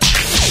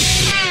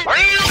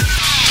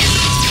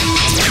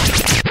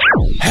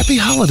 Happy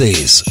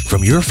holidays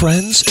from your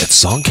friends at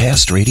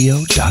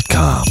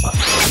songcastradio.com.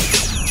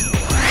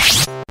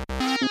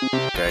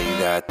 Girl, you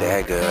got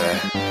that good.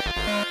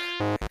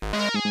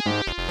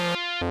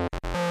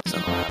 So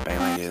I bang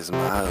like it's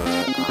my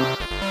hood.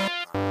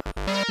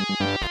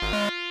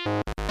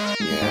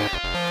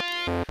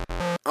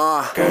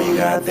 Girl, you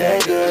got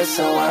that good,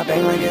 so I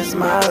bang like it's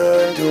my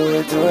hood. Do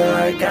it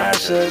like I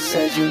should.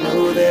 Said you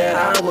knew that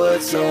I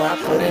would, so I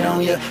put it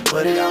on you,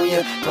 put it on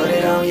you, put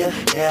it on you.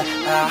 Yeah,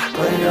 I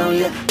put it on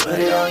you, put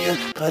it on you,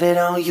 put it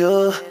on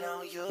you.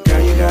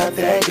 Girl, you got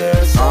that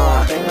good, so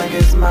I bang like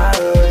it's my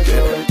hood.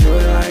 Do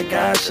it like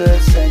I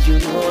should. Said you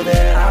knew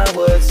that I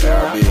would, so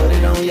I put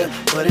it on you,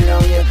 put it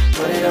on you,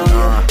 put it on you.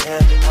 Yeah,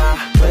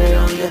 I put it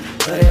on you,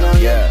 put it on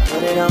you,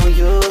 put it on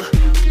you.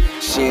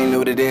 She ain't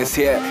new to this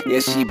here. Yeah,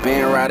 she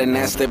been riding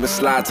that slip and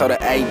slide. Told her,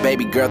 hey,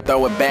 baby girl,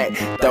 throw it back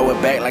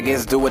like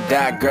it's do or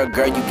die. Girl,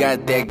 you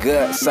got that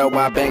good. So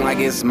I bang like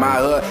it's my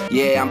hood.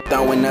 Yeah, I'm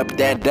throwing up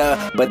that dub,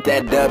 but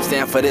that dub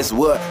stand for this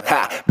wood.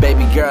 Ha,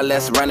 baby girl,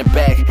 let's run it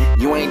back.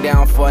 You ain't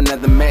down for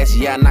another match.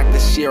 Yeah, I knocked the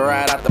shit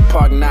right out the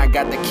park. Now I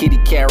got the kitty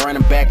cat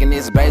running back in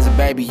this Baeza,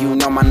 baby. You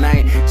know my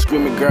name.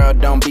 Screaming, girl,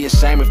 don't be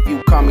ashamed if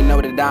you call me.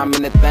 Know that I'm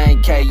in the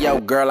thing. KO,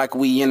 girl, like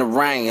we in the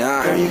rain,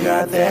 huh? Girl, you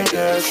got that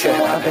good, so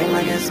I bang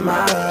like it's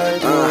my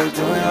hood. Do it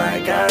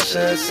like I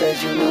should. Said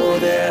you knew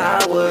that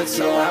I would,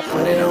 so I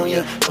put it on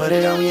you, put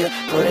it on you,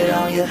 put it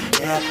on you.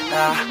 Yeah,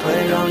 I put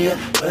it on you,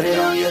 put it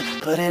on you,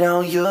 put it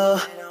on you.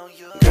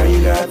 Girl,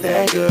 you got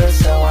that good,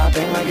 so I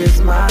bang like it's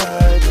my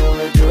hood.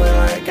 Do it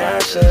like I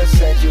should.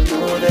 Said you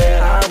knew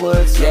that I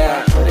would, so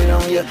I put it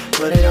on you,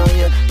 put it on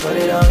you, put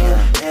it on you.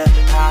 Yeah,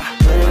 I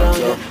put it on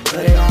you,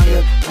 put it on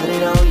you, put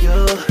it on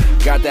you.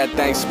 Got that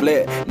thing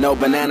split, no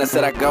banana,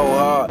 said I go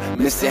hard.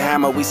 Mr.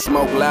 Hammer, we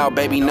smoke loud,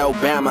 baby, no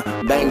Bama.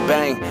 Bang,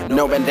 bang,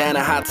 no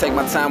bandana, I take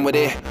my time with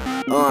it.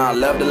 I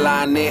love the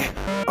line there.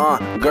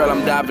 Girl,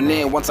 I'm diving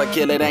in. Once I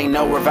kill it, ain't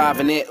no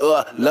reviving it.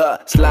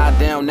 Look, slide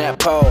down that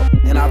pole,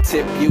 and I'll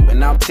tip you,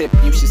 and I'll tip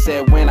you. She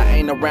said, when I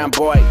ain't around,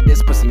 boy,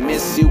 this pussy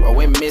miss you, oh,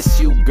 it miss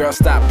you. Girl,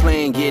 stop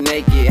playing, get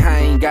naked. I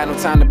ain't got no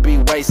time to be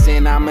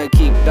wasting. I'ma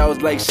keep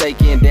those legs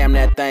shaking. Damn,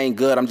 that thing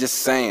good, I'm just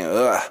saying,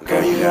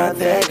 Girl, you got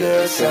that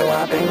good, so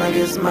I bang like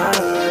it's my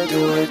hood.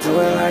 Do it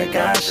like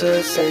I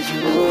should. Said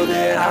you knew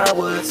that I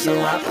would, so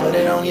I put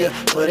it on you,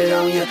 put it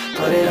on you,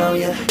 put it on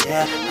you.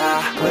 Yeah,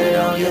 I put it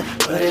on you,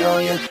 put it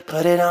on you,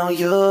 put it on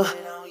you.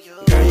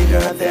 Girl, you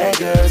got that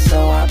good,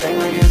 so I bang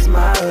like it's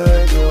my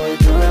hood. Do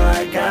it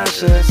like I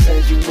should.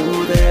 Said you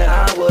knew that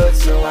I would,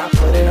 so I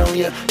put it on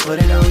you, put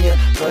it on you,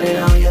 put it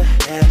on you.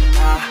 Yeah,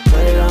 I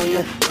put it on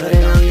you, put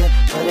it on you,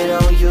 put it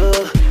on you.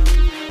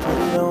 Put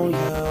it on you,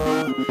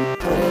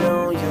 put it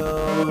on you,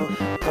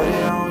 put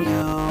it on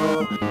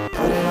you,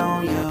 put it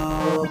on you,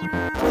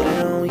 put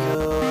it on you,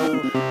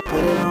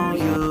 put it on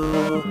you,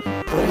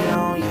 put it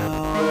on you.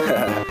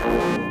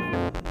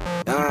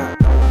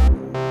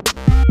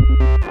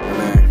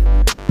 Man,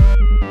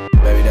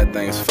 baby, that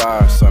thing's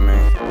fire, so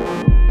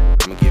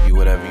I'ma give you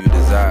whatever you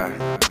desire.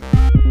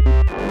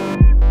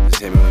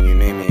 Just hit me when you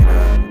need me, and I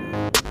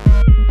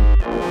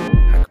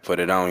can put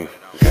it on you.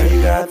 Girl,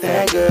 you got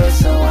that good,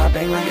 so I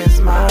bang like it's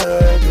my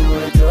hood. Do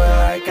it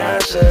like I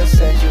should.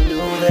 Said you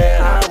knew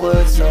that I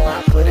would. So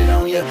I put it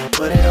on you,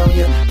 put it on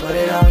you, put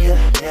it on you.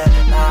 Yeah,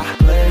 I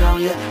put it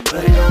on you,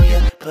 put it on you,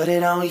 put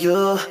it on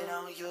you.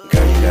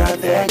 Girl, you got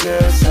that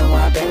good, so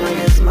I bang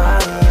against my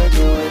hood.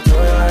 Do it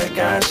like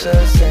I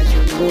should. Said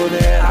you knew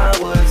that I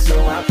would, so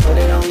I put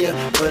it on you,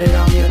 put it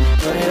on you,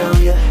 put it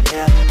on you.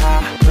 Yeah,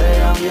 I put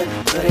it on you,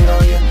 put it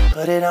on you,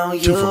 put it on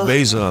you. Two from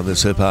Baeza on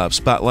this hip hop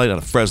spotlight out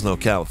of Fresno,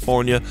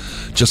 California.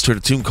 Just heard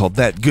a tune called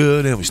That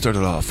Good, and we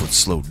started off with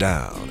Slow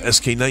Down.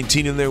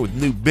 SK19 in there with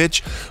New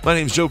Bitch. My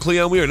name's Joe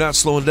Cleon. We are not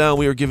slowing down.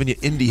 We are giving you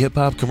indie hip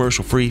hop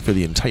commercial free for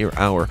the entire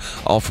hour,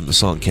 all from the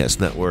Songcast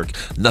Network.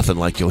 Nothing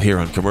like you'll hear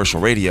on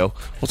commercial radio.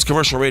 What's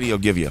commercial radio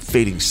give you? A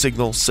fading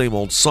signal, same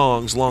old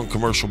songs, long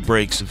commercial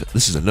breaks.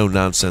 This is a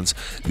no-nonsense,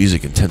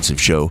 music-intensive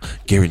show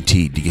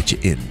guaranteed to get you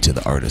into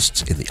the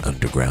artists in the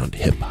underground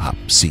hip-hop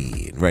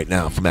scene. Right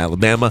now from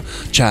Alabama,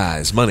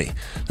 Chize Money.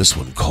 This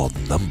one called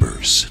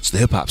Numbers. It's the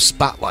hip-hop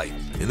spotlight,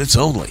 and it's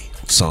only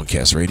at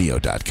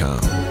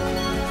songcastradio.com.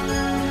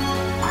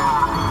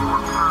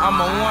 I'm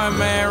a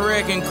one-man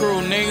wrecking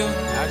crew, nigga.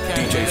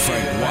 DJ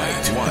Frank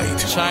White.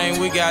 Chain,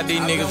 we got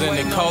these niggas in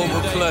the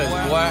Cobra clutch,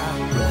 boy.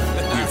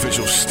 The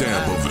official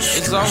stamp of the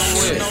streets. It's over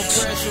with.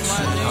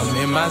 I'm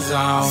in my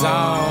zone.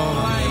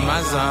 In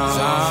my zone.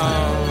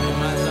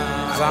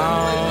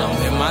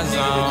 I'm in my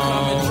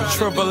zone.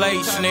 Triple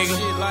H, nigga.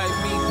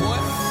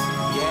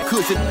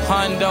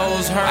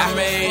 Hondos,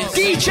 Hermes,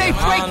 DJ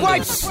Frank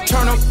White.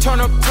 Turn up, turn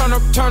up, turn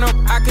up, turn up.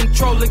 I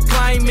control the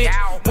climate.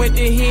 Went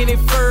to Henny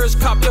first,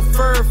 cop the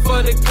fur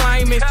for the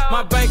climate.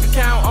 My bank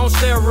account on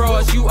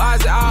steroids. You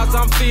Ozzy Oz,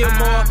 I'm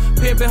Fillmore.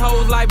 Pimpin'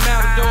 hoes like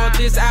Matador.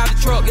 This out the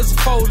truck is a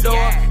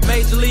 4-door.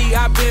 Major League,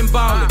 I been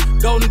ballin'.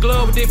 Golden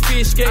Glove with that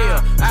fish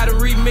scale. I done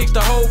remixed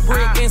the whole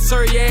brick.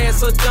 Insert your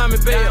ass a dummy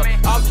bell.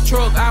 Off the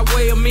truck, I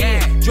weigh them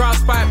in. Drop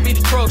spot, beat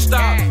the truck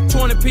stop.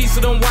 20 pieces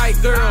of them white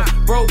girls.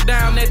 Broke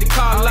down at the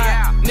car lot.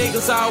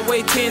 Niggas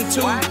always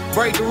 10-2.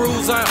 Break the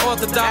rules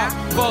unorthodox.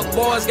 Fuck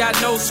boys got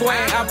no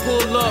swag. I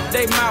pull up,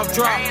 they mouth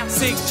drop.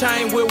 6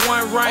 chain with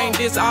 1 ring.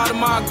 This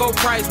Audemars go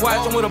price.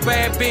 Watchin' with a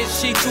bad bitch.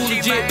 She too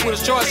legit with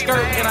a short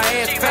skirt and her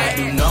ass fat. I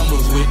do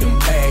numbers with them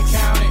packs.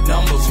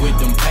 Numbers with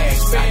them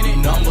packs. I do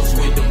numbers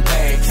with them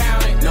packs.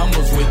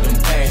 Numbers with them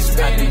packs. I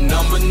do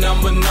numbers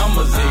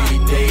every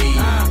day.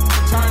 I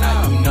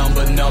do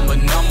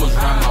numbers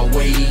round my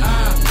way. I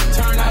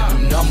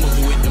do numbers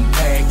with them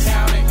packs.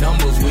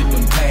 Numbers with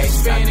them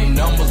packs. I do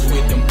numbers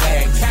with them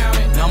packs.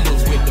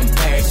 Numbers with them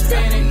packs. I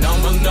do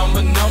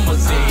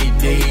numbers every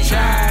day.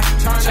 I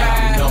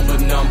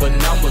do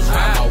numbers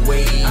round my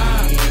way.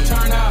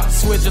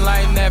 Switching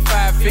like that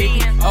 5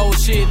 feet. Oh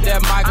shit,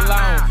 that Michael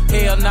on.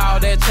 Hell no,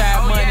 that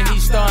child money. He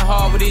stun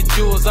hard with his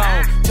jewels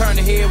on. Turn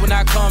the head when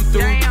I come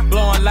through.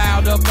 Blowing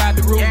loud up out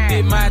the roof.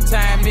 Did my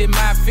time, did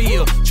my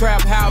field.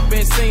 Trap house,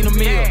 been seen a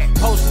meal.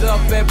 Posted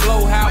up at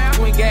Blow House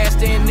between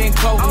Gaston and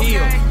Clover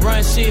Hill.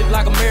 Run shit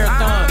like a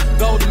marathon.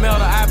 Golden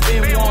medal, I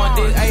been won.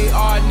 This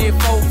AR and this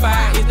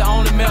 4-5 is the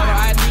only medal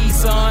I need,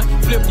 son.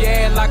 Flip your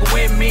ass like a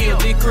windmill.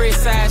 This Chris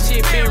side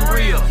shit been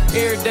real.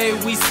 Every day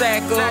we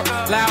sack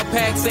up. Loud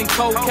packs and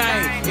cocaine.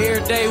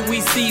 Every day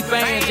we see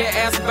fans, just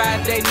ask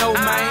about they know,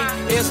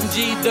 man.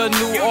 SMG, the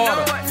new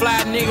order.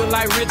 Fly nigga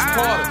like Rich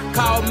Porter.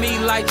 Call me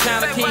like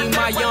China King,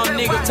 my young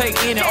nigga take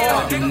any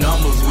order. I do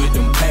numbers with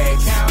them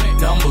packs.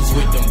 Numbers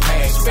with them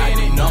packs. I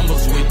do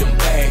numbers with them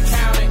packs.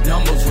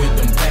 Numbers with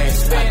them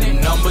packs. I do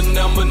numbers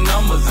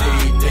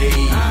every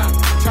day. I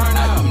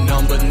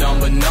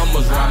do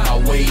numbers round my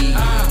way. I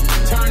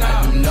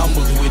do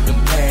numbers with them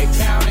packs.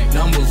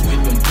 Numbers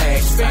with them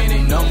packs. I do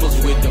numbers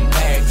with them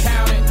packs.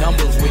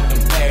 Numbers with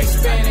them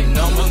packs. I do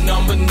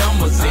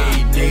numbers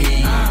every day.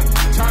 I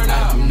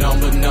do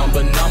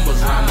numbers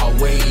round my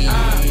way.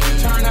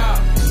 Turn up.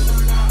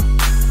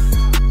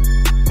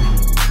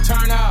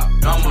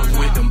 Numbers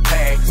with them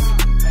packs.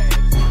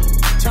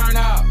 Turn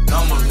up.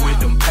 Numbers with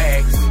them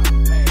packs.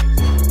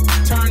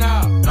 Turn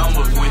up.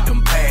 Numbers with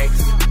them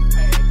packs.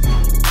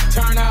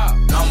 Turn up.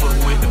 Numbers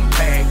with them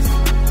packs.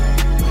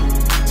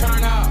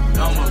 Turn up.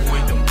 Numbers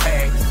with them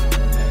packs.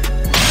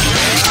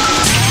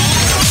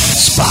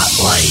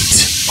 Spotlight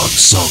on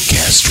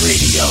songcastradio.com.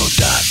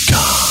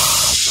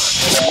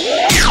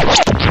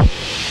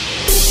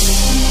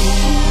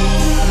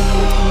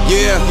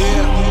 Yeah.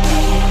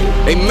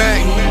 Hey,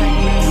 Mac.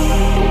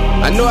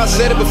 I know I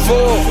said it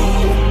before,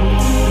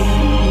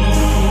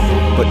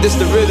 but this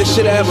the realest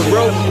shit I ever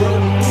wrote.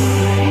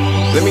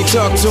 Let me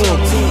talk to him.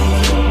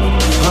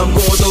 I'm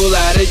going through a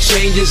lot of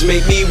changes,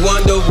 make me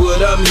wonder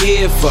what I'm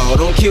here for.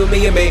 Don't kill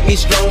me and make me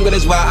stronger,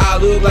 that's why I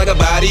look like a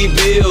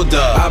bodybuilder.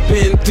 I've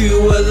been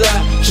through a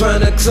lot, trying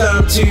to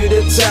climb to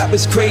the top.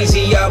 It's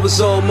crazy, I was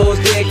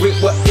almost there,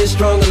 grit wasn't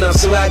strong enough,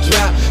 so I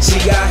dropped.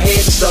 See, I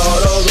had to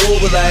start all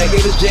over like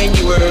it was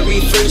January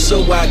 1st,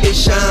 so I could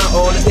shine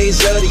all the days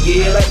of the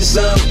year like the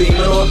sun beaming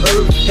on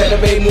earth. Had to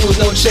make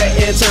moves, no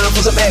chatting, time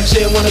for some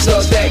action. Wanna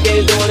start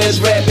stacking, doing this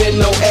rapping,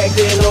 no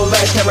acting, no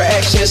lights, camera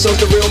action. So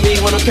the real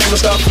me when the camera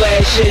start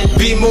flashing.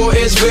 Be more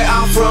is where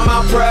I'm from,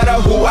 I'm proud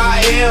of who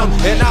I am,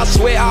 and I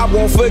swear I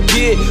won't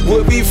forget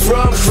where we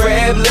from,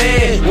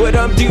 Crabland. Where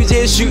them dudes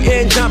is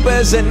shooting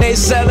jumpers and they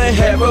selling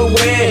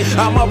heroin.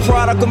 I'm a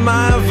product of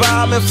my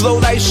environment,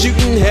 flow like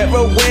shooting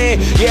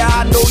heroin. Yeah,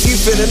 I know you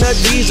feeling a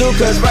diesel,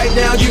 cause right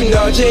now you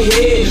nod your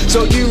head.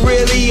 So you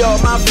really are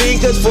my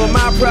fingers for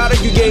my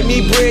product, you gave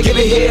me bread, give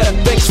it here.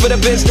 Thanks for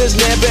the business,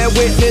 man, bear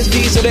witness.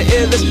 These are the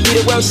illest, be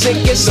the world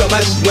sickest. So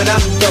much when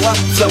I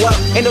flow up,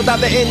 ain't no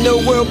doctor in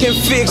the world can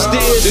fix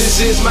this.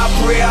 This is my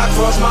prayer, I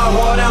cross my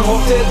heart and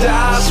hope to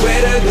die. I swear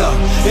to God,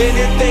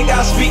 anything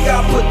I speak, I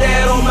put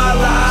that on my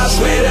life. I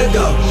swear to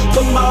God,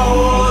 put my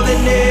all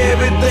in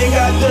everything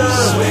I do.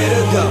 Swear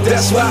to God,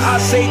 that's why I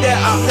say that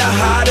I'm the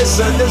hottest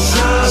under the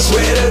sun.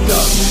 Swear to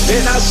God,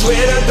 and I swear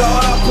to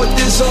God, I put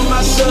this on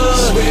my son.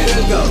 Swear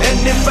to God, and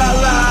if I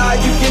lie,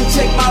 you can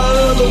take my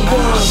other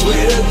one. Swear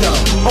to God,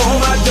 on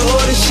my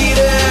daughter, she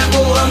the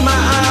apple of my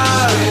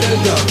eye. Swear to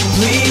God,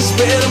 please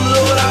spare them,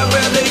 Lord, I'd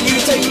rather you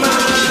take mine.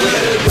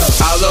 Swear to God,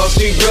 I lost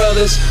 3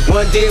 brothers,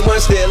 one dead, one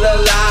still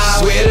alive.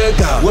 Swear to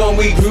God, when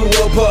we grew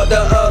apart,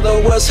 the other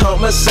was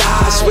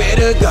homicide. Swear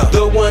to God,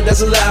 the one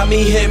that's allowed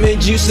me, him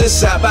and useless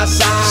side by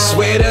side.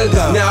 Swear to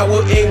God, now I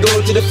wouldn't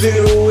go to the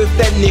funeral if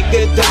that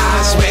nigga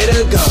died. Swear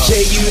to God,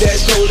 Jay, you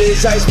that's cold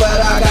as ice, but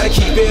I gotta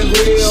keep it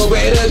real.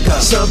 Swear to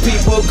God, some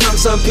people come,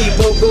 some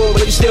people go,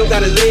 but you still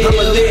gotta live.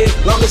 I'ma live,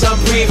 long as I'm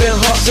breathing,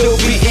 heart still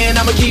beating.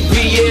 I'ma keep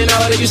being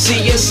all that you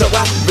see, and so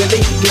I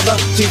really give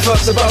up 2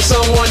 fucks about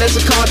someone that's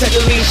a contact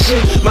deletion.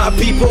 My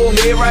people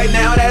here right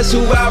now, that's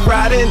who I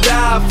ride and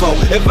die for.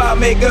 If I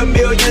make $1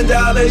 million,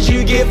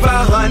 you get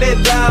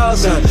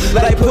 500,000.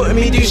 Like putting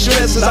me through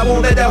stresses, I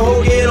won't let that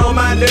hoe get on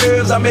my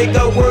nerves. I make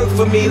her work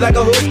for me like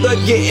a hooker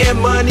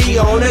getting money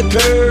on a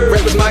curve.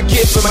 Rap is my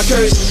gift for my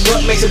curse,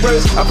 what makes it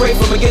worse? I pray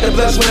for me get a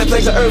bless when I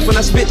place the earth. When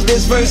I spit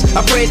this verse,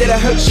 I pray that I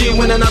hurt you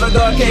when another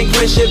God can't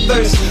quench your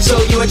thirst. So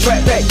you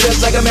attract back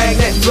just like a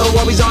magnet. Flow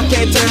always on,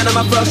 can't turn on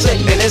my frosted.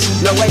 And there's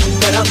no way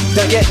that I'm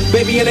done yet.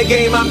 Baby, in the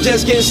game, I'm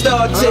just getting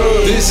started.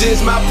 This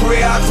is my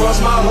prayer, I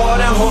cross my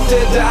heart and hope to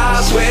die.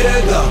 I swear to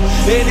God,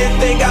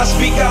 anything I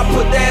speak, I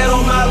put that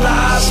on my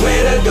life. I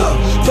swear to God,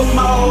 put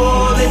my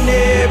all in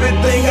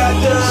everything I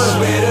do.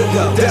 Swear to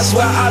God, that's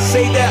why I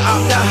say that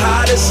I'm the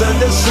hottest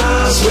under the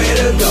sun. Swear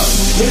to God,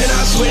 and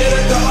I swear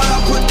to God, I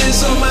put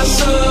this on my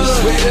son.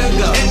 Swear to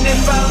God, and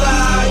if I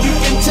lie, you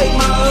can take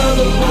my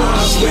other one.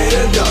 I swear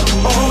to God,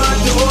 all my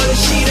daughter,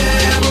 she the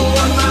apple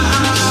of my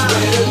eye.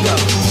 Swear to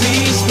God,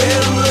 please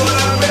spare them, Lord,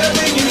 I'd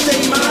rather you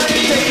take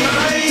mine, take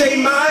mine, take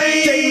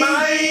mine, take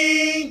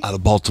mine. Out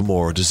of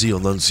Baltimore,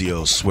 Deizal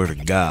Nuncio, swear to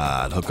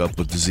God. Hook up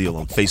with Deizal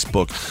on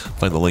Facebook.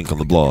 Find the link on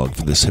the blog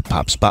for this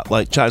hip-hop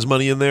spotlight. Chize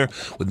Money in there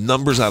with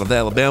numbers out of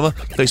Alabama.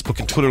 Facebook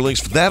and Twitter links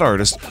for that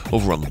artist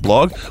over on the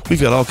blog. We've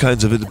got all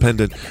kinds of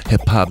independent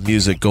hip-hop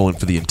music going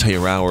for the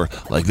entire hour,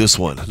 like this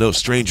one. No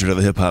stranger to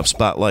the hip-hop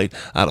spotlight.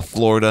 Out of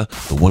Florida,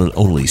 the one and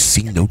only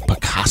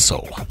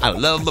Picasso. I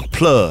love my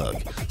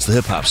plug. It's the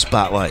hip-hop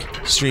spotlight.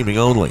 Streaming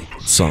only.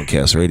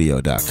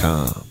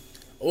 Songcastradio.com.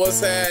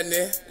 What's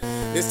happening?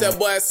 It's that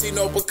boy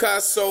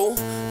Picasso,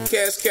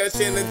 Cash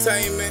Catch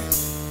Entertainment.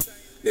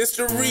 It's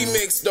the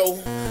remix though.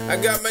 I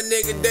got my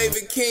nigga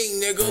David King,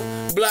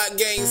 nigga. Block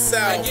Gang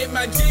South. I get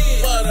my gin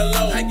for the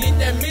low. I get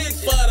that bitch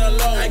for the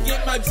low. I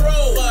get my dro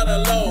for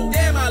the low.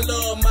 Damn, I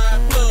love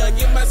my plug. I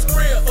get my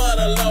script for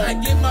the low. I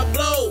get my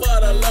blow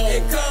for the low.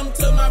 It come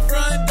to my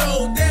front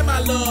door. Damn, I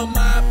love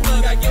my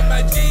plug. I get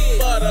my gin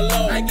for the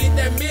low. I get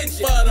that bitch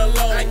for the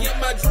low. I get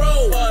my dro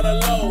for the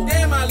low.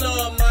 Damn, I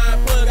love my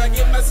plug. I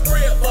get my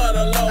script for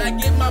the low. I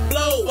get my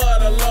blow for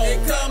the low.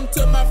 It come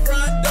to my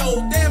front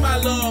door. Damn, I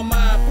love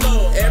my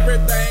plug.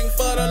 Everything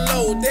for the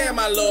low. Damn,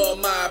 I love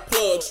my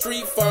plug.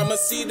 Street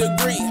pharmacy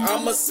degree.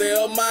 I'ma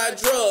sell my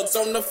drugs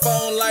on the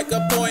phone like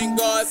a point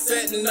guard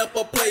setting up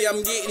a play.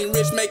 I'm getting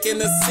rich,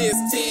 making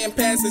assists, 10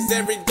 passes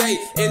every day.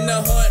 In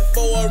the hunt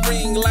for a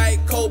ring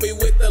like Kobe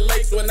with the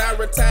Lakers. When I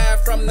retired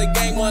from the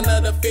game, one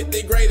of the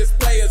 50 greatest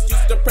players.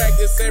 Used to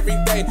practice every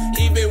day.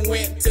 Even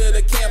went to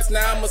the camps.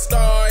 Now I'm a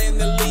star in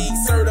the league.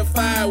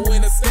 Certified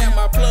with a stamp.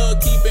 My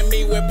plug keeping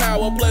me with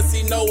power. Plus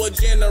he know a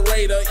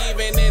generator.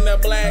 Even in a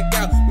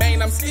blackout.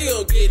 Man, I'm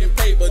still getting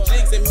paper.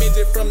 Jigs and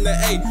midget from the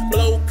A.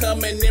 Blow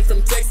coming in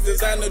from Texas.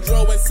 Designer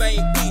Dro in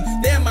St. Pete.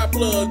 Damn, my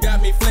plug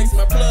got me flex.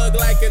 My plug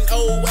like an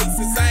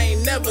oasis. I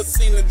ain't never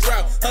seen a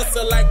drought.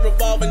 Hustle like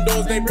revolving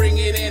doors. They bring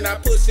it in, I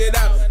push it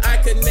out. I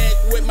connect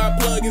with my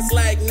plug. It's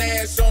like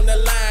Nash on the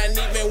line.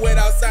 Even with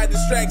outside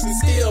distractions.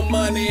 Still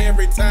money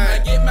every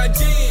time. I get my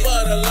gin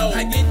for the low.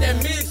 I get that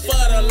mid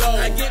for the low.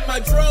 I get my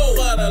dro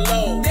for the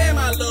low. Damn,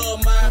 I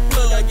love my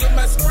plug. I get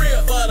my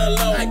script for the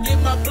low. I get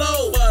my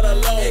blow for the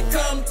low. It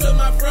come to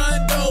my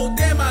front door.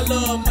 Damn, I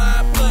love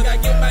my plug. I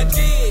get my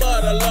gin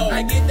for the low.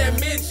 I get that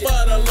mid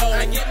for the low.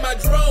 I get my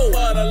dro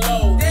for the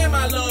low. Damn,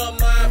 I love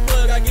my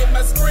plug. I get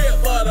my script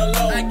for the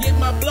low. I get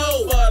my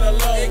blow for the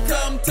low. It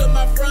come to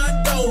my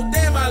front door.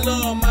 Damn, I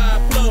love my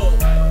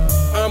plug.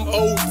 I'm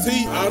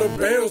OT, out of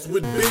bounds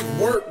with big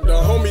work. The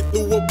homie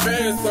threw a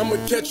pass, I'ma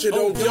catch it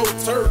on your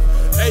turf.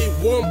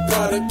 A1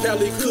 product,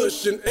 Cali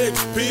Kush and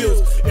X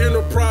pills.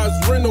 Enterprise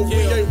rental, we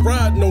ain't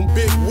riding on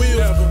big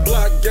wheels.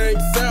 Block gang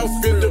South,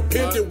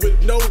 independent with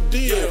no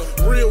deal.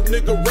 Real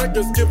nigga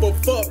records, give a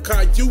fuck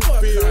how you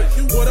feel.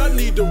 What I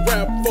need to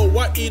rap for,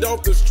 I eat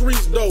off the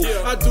streets though.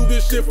 I do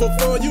this shit for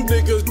fun, you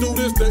niggas do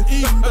this to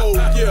eat though.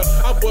 Yeah,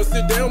 I bust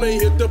it down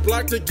and hit the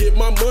block to get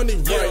my money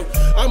right.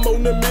 I'm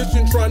on a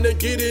mission trying to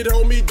get it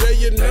on me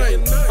day and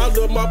night. I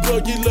love my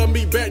plug, he love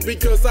me back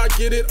because I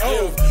get it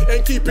off.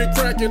 And keep it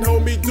cracking,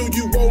 homie, do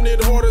you want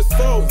it hard or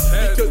soft?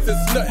 Because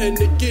it's nothing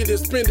to get it,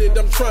 spend it,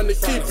 I'm trying to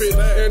keep it.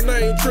 And I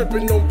ain't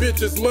tripping on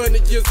bitches, money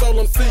is all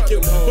I'm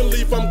seeking.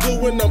 Believe I'm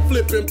gluing, I'm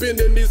flipping,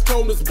 bending these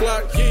corners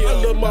block.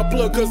 I love my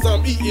plug cause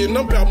I'm eating,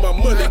 I'm about my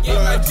money block. I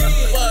get my G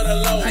for the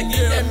low, I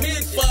get that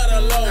mid for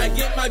the low, I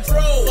get my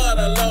dro for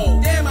the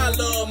low. Damn, I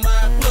love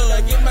my plug,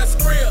 I get my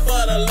script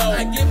for the low,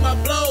 I get my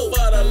blow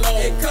for the low.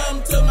 It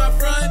come to my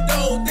front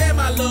door, damn,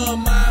 I love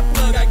my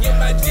plug, I get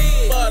my G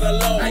for the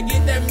low, I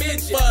get that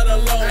mid for the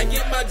low, I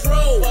get my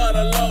dro for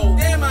the low.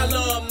 Damn, I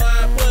love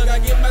my plug, I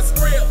get my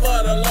script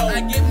for the low,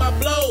 I get my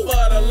blow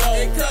for the low.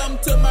 It come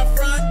to my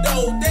front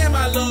door, damn,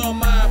 I love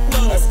my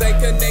plug. I stay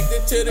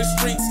connected to the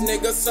streets,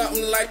 nigga,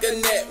 something like a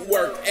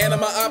network.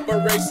 Animal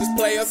operations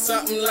player,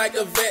 something like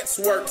a vet's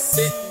work.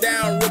 Sit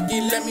down,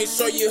 rookie, let me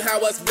show you how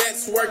us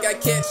vets work. I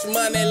catch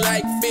money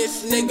like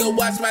fish, nigga,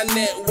 watch my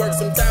network.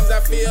 Sometimes I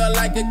feel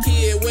like a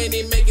kid when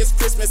he make his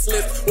Christmas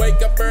list.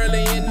 Wake up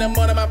early in the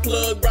morning, my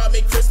plug brought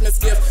me Christmas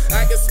gifts.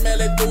 I can smell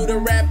it through the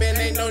wrapping,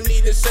 ain't no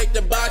need to shake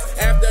the box.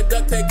 After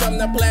duct tape come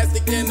the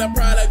plastic and the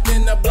product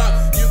in the block.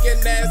 You can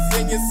ask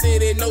in your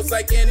city, notes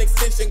like an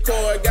extension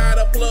cord. Got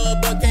a plug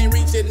but can't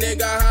reach it,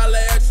 nigga, holla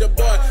at your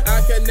boy.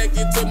 I connect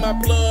you to my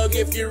plug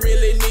if you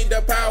really need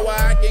the power.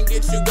 I can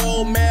get you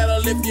gold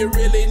medal if you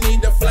really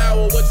need the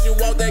flower. What you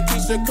want, that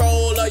Keisha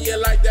Cole, or you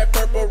like that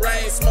purple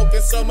rain?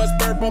 Smoking so much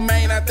purple,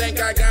 man, I think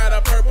I got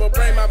a purple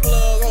brain. My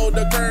plug hold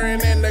the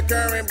current and the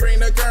current bring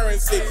the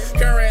currency.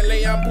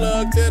 Currently I'm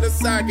plugged to the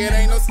socket,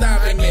 ain't no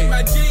stopping me. I get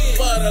my G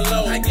for the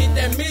low, I get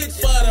that mid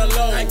for the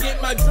low, I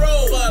get my dro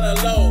for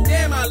the low.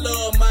 Damn, I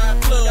love my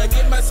plug, I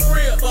get my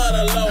script for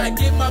the low, I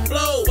get my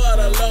blow for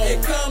the low.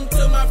 It come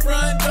to my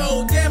front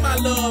door, damn, I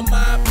love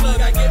my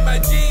plug. I get my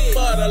G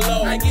for the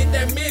low, I get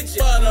that mid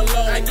for the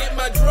low, I get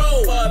my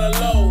dro for the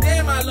low.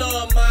 Damn, I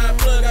love my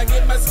plug, I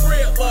get my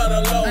script for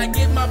the low, I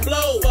get my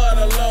blow for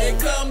the low. It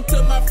come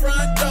to my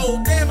front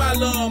door, damn, I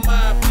love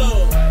my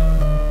plug.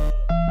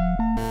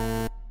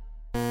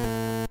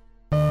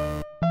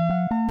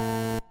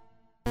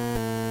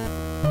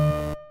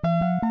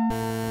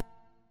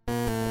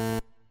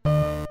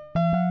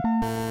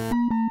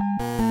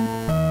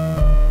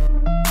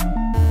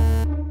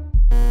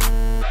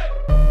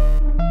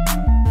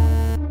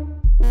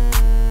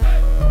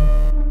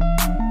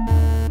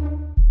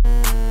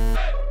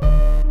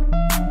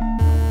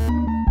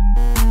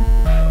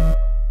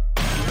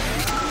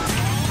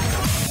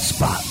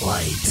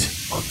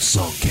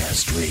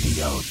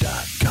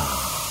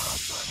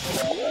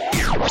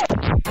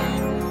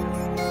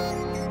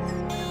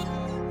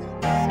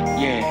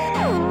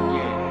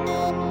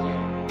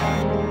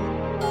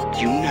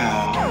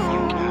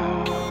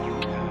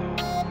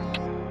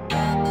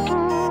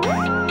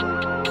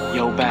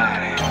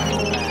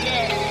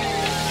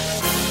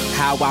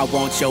 I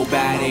want your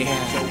body,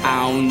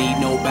 I don't need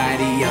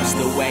nobody else.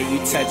 The way you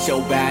touch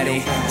your body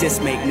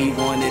just make me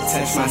wanna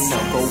touch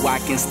myself. Oh, I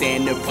can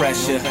stand the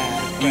pressure,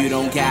 you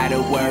don't gotta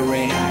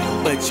worry,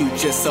 but you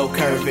just so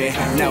curvy.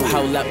 No,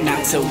 hold up,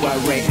 not to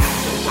worry.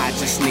 I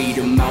just need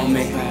a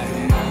moment,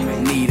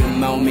 need a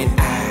moment.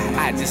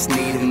 I just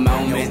need a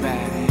moment,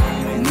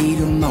 need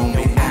a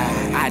moment.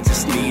 I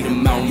just need a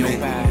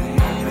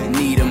moment,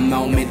 need a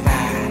moment.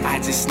 I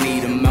just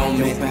need a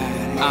moment.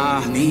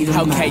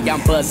 Okay,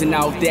 I'm buzzing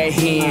off that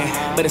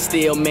hand, but I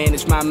still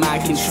manage my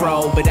mind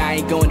control. But I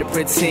ain't going to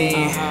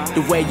pretend.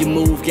 The way you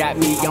move got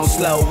me on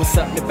slow. What's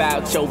something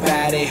about your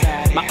body?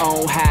 My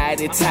own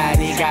hidey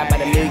tidy. Got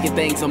about a million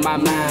things on my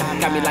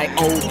mind. Got me like,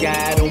 oh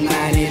God,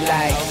 almighty.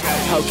 Like,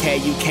 okay,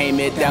 you came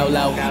here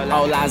dolo.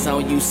 All eyes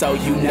on you, so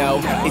you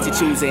know. It's your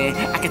choosing.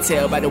 I can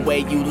tell by the way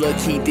you look,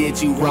 he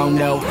did you wrong,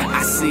 no.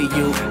 I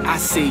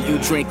see you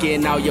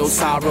drinking all your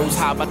sorrows.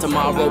 How about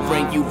tomorrow?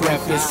 Bring you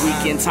breakfast. We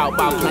can talk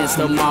about plans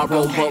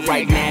tomorrow, but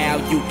right now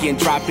you can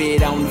drop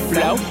it on the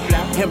floor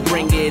and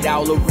bring it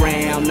all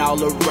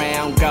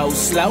around, go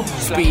slow,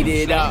 speed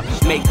it up,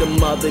 make the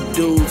other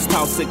dudes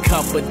toss a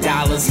couple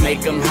dollars,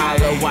 make them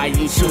holler. Why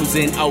you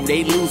choosing? Oh,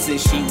 they losing,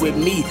 she with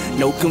me,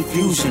 no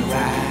confusion,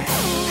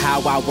 right? How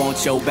I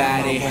want your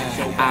body,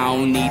 I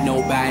don't need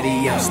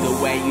nobody else. The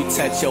way you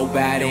touch your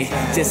body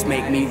just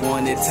make me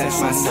wanna touch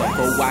myself.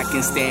 Oh, I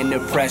can stand the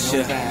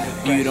pressure,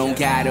 you don't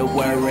gotta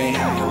worry,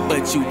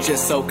 but you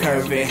just so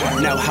curvy.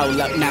 No, hold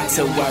up, not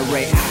to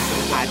worry.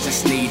 I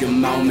just need a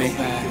moment,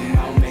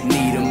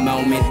 need a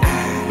moment.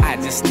 I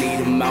just need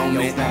a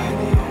moment,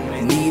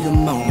 need a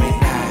moment.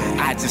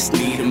 I just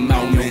need a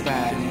moment,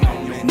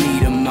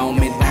 need a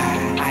moment.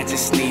 I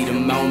just need a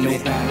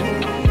moment,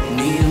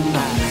 need a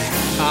moment.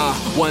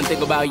 One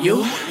thing about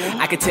you,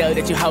 I can tell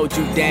that you hold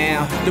you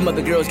down. Them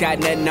other girls got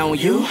nothing on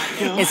you.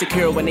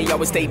 Insecure when they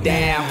always stay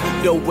down.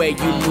 The way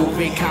you move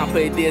it,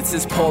 confidence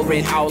is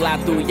pouring all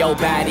out through your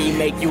body,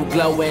 make you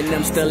glow. And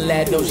them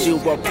stilettos, you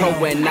a pro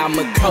and I'm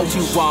a coach.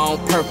 You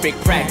want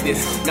perfect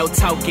practice, no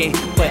talking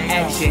but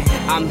action.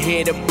 I'm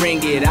here to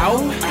bring it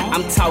out.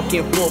 I'm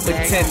talking full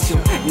potential.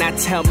 Now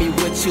tell me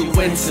what you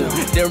into.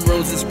 Them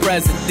rooms is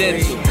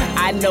presidential.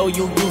 I know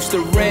you used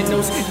to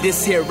rentals.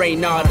 This here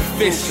ain't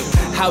artificial.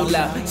 Hold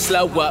up,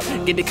 slow up,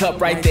 get the cup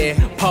right there,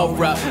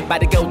 pour up. About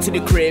to go to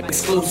the crib,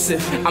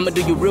 exclusive. I'ma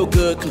do you real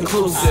good,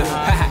 conclusive.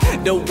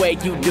 The way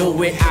you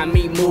do it, I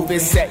mean move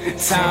it, set the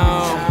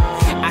tone.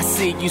 I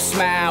see you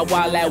smile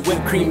while that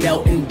whipped cream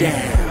melting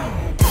down.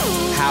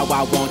 How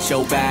I want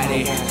your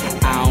body,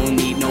 I don't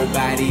need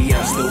nobody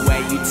else. The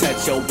way you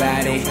touch your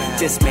body,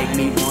 just make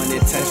me wanna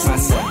touch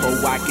myself.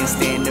 Oh, I can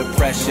stand the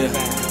pressure,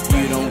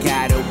 you don't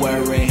gotta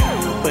worry.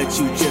 But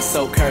you just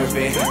so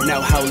curvy,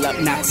 no hold up,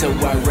 not to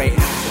worry.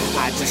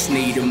 I just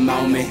need a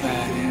moment,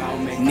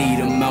 need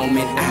a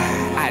moment.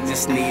 I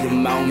just need a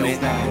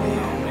moment,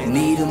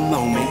 need a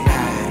moment.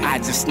 I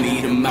just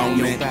need a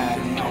moment,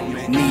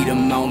 need a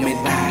moment.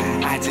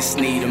 I just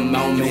need a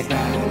moment,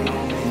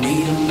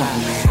 need a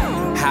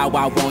moment. How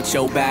I want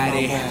your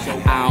body,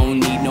 I don't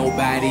need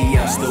nobody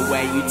else. The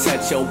way you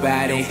touch your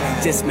body,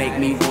 just make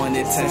me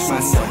wanna touch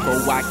myself.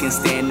 Oh, I can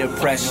stand the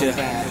pressure,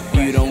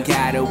 you don't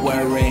gotta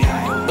worry.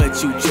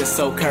 But you just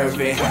so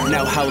curvy,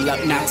 no hold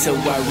up, not to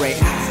worry.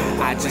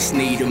 I just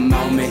need a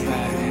moment,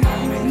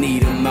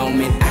 need a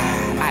moment.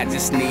 I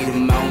just need a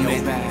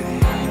moment,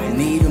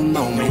 need a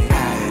moment.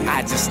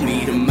 I just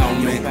need a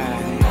moment,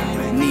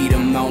 need a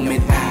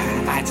moment.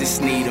 I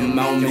just need a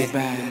moment,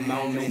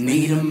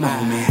 need a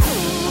moment.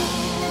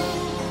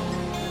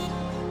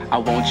 I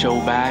want your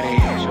body,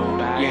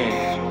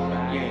 yeah.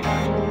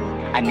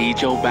 I need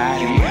your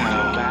body.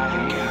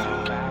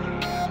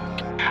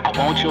 I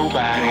want your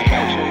body,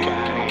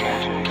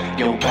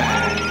 your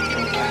body,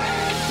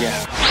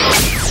 yeah.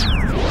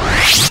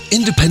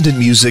 Independent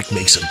music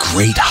makes a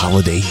great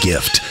holiday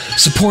gift.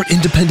 Support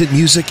independent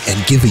music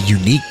and give a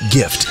unique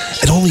gift.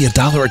 At only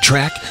 $1 a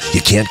track,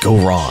 you can't go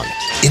wrong.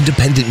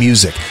 Independent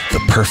music, the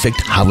perfect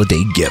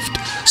holiday gift.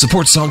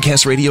 Support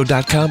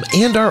songcastradio.com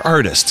and our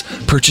artists.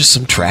 Purchase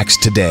some tracks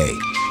today.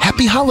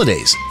 Happy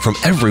holidays from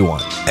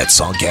everyone at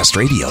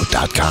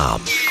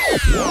songcastradio.com.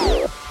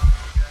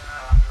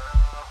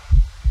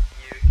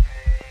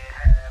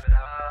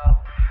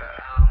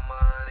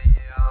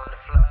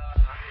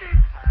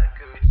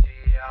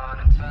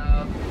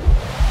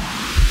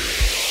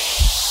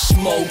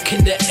 Smoke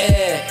in the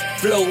air,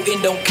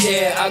 floating, don't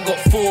care. I got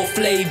 4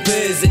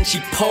 flavors and she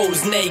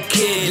posed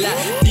naked.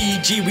 Like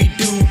DG, we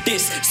do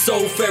this,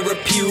 so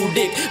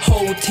therapeutic.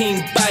 Whole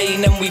team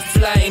buying and we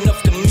flying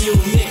off to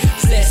Munich.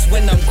 Zest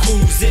when I'm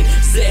cruising,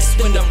 zest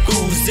when I'm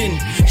cruising.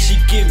 She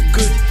give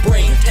good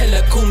brain, tell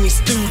her call me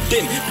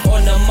student.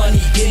 On a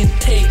money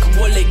intake,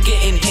 wallet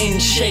getting in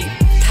shape.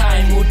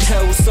 Time will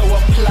tell, so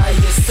apply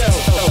yourself.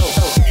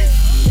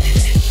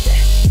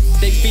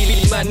 They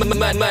feeling man,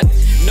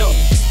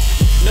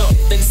 no,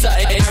 then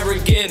something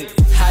arrogant.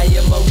 I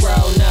am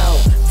around now,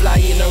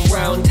 flying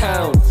around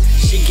town.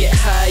 She get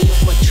high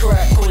off my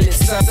track, call it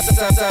sam.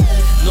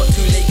 Not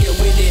too late, get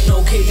with it,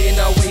 no kidding,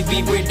 I'll wave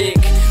be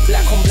Riddick.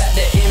 Black on black,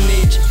 the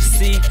image,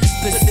 see,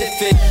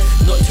 Pacific.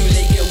 Not too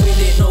late, get with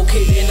it, no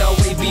kidding, I'll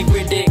wave be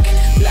Riddick.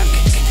 Black,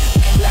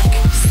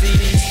 see.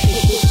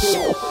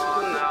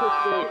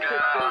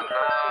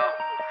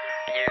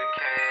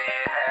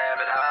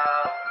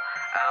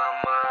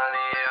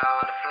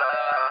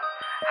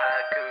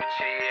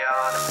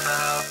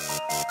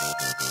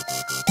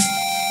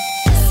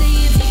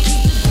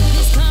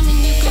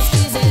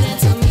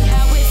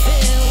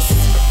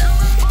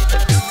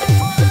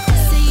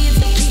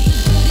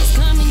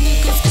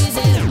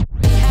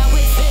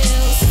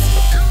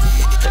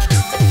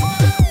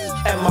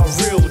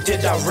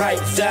 Did I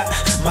write that?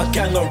 My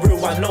gang are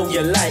real, I know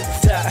you like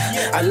that.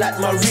 I like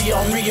my re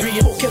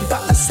talking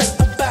about a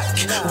centre back.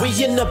 We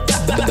in the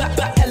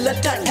back, hella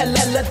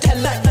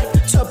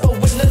turbo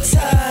in the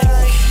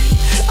tank.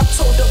 I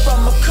told her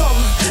I'ma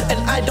come, and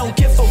I don't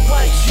give a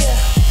right, yeah.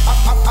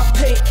 I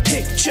paint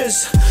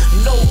pictures,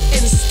 no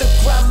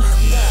Instagram.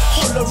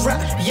 Holler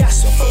at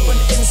Yas for an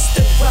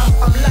Instagram.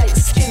 I'm light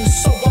skinned,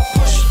 so I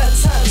push a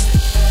tan.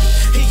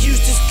 He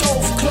used his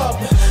golf club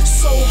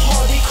so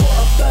hard he caught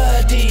a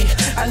birdie.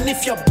 And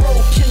if you're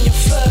broke and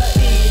you're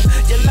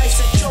 30, your life's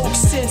a joke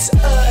since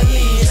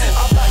early.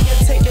 How about you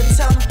take a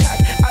Tampac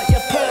out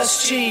your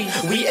purse, G?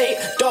 We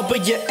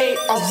 8W8,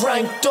 I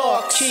rank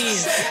dark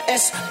keys.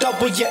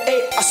 SW8,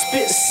 I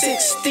spit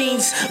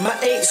 16s. My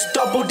 8s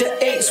double the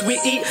 8s. We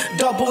eat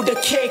double the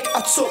cake.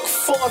 I took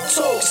 4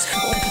 tokes.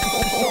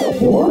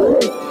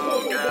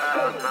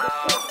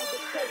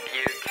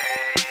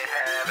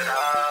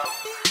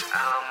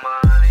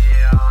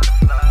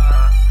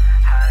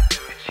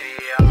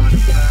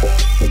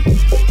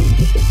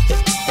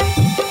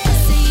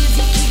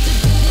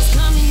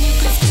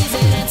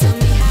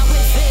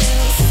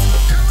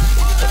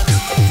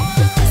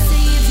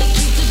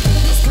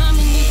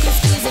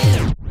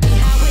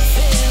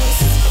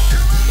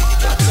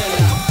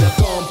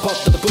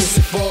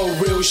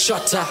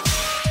 shutter.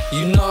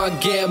 You know I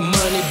get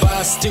money, but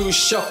I still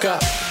shock her.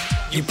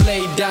 You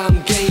play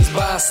dumb games,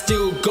 but I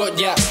still got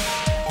ya.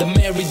 The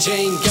Mary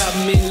Jane got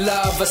me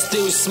love, I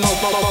still smoke.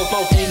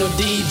 Ain't no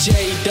DJ,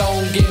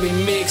 don't get me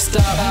mixed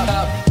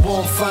up.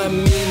 Won't find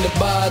me in the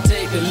bar,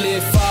 take the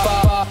lift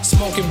up.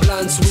 Smoking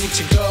blunts with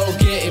your girl,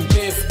 getting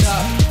biffed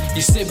up.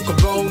 You sip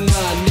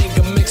Corona,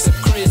 nigga mix a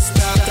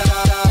crystal.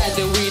 At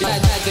the weed,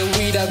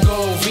 I go,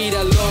 weed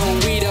alone,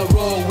 weed I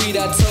roll, weed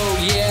I told,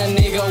 yeah,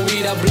 nigga,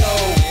 weed I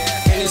blow.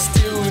 And it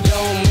still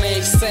don't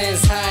make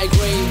sense. High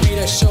grade, weed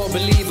I show,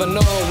 believe I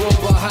know.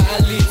 Robot, how I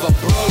leave a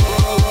bro.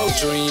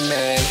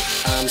 Dreaming,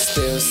 I'm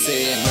still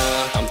sitting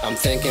up. I'm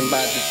thinking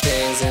about the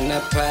things in the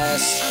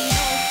past.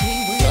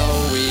 No,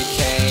 we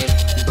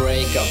can't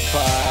break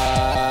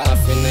apart.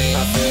 Nothing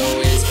I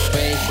feel is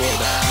fake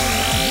without.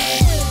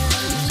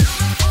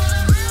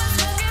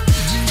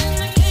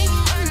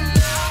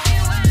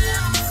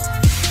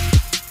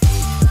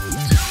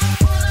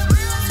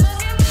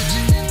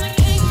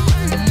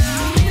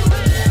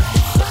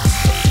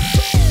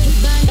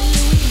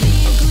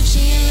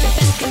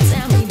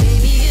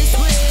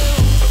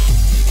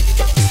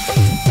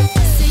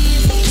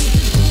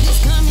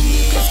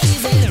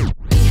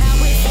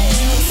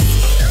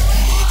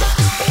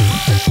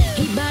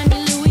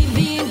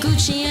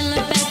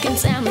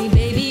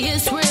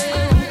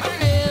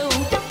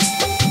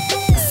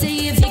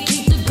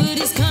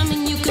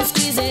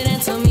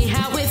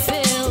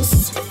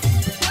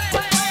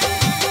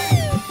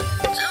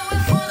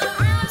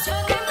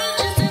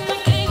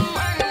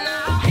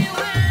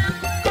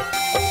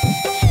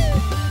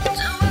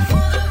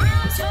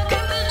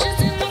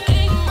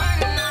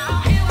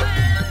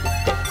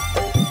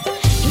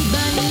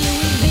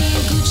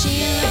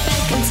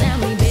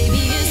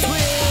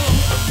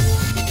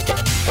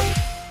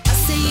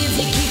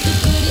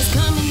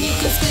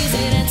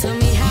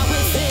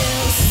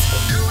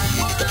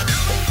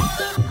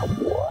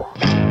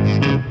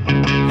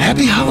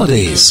 Happy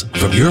holidays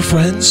from your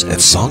friends at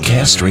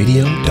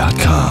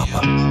songcastradio.com.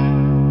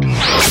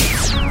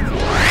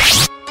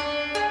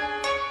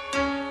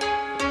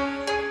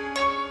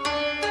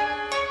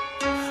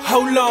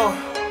 Hold on.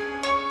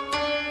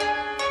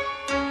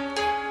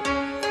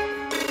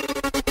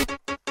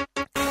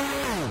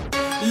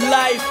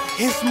 Life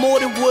is more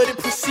than what it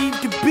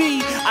perceived to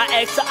be.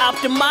 I asked the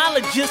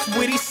ophthalmologist,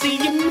 would he see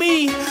in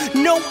me?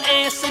 No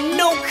answer,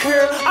 no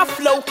cure. I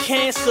flow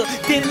cancer,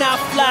 then I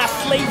fly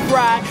slave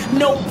ride.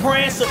 No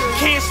prancer,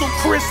 cancel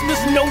Christmas,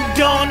 no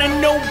Donna,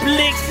 no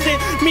Blixen.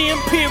 Me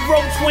and Pirro,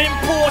 twin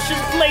Porsches,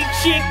 play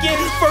chicken.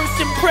 First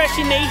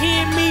impression, they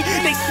hear me,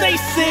 they say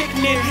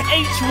sickening.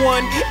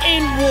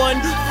 H1N1,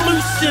 flu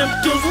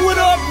symptoms. What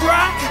up,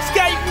 Rock?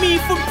 Skype me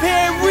from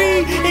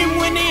Paris. And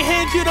when they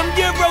hand you them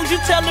euros, you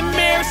tell them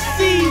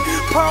merci.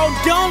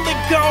 Pardon the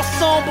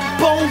garçon, but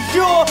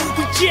bonjour.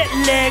 We jet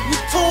lag, we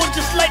torn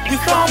just like the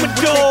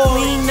Commodore.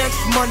 Clean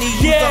next money,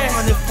 use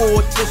 100 for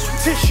a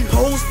tissue.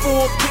 Hoes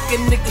for a pick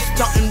and niggas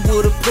starting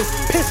with a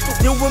pistol.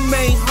 Still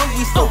remain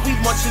hungry, so we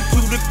munching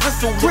through the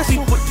crystal. If we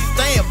put the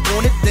stamp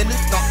on it, then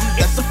it's something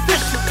that's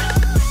official.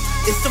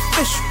 It's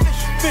official.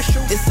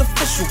 It's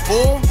official,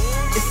 boy.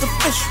 It's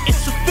official.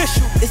 It's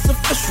official. It's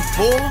official,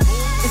 boy.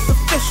 It's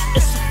official.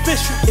 It's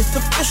official. It's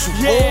official,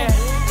 boy.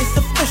 It's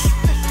official.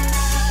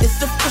 It's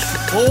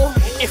official, boy.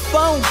 If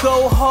I don't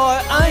go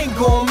hard, I ain't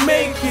gonna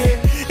make it.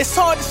 It's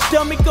hard to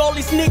stomach all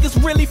these niggas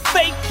really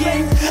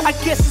faking. I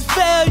guess it's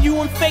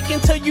value in faking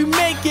till you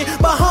make it.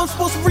 But how I'm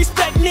supposed to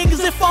respect niggas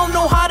if I don't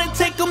know how to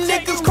take them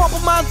niggas?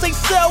 Compromise they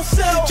self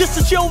just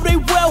to show they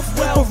wealth.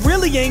 But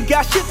really ain't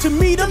got shit to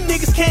me. Them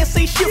niggas can't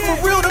say shit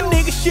for real. Them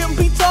niggas shouldn't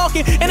be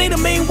talking. And they the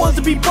main ones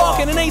to be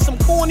barking. And ain't some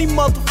corny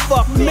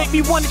motherfucker. Make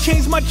me wanna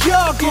change my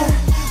jargon.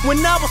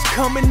 When I was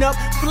coming up,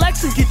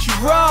 flex and get you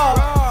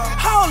robbed.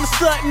 All of a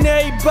sudden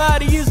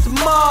everybody is the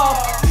mob.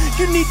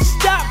 You need to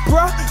stop,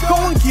 bruh, go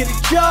and get a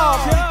job.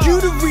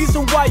 You the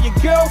reason why your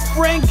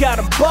girlfriend got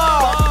a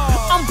bob.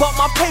 I'm about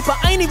my paper,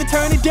 I ain't even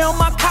turning down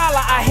my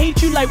collar. I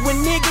hate you like when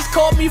niggas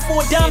called me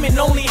for a dime and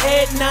only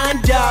had $9.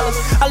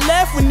 I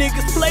laugh when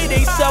niggas play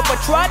they self. I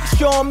tried to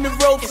show them the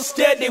ropes,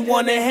 instead they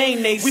wanna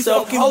hang they We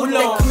self. fucking with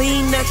that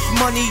clean next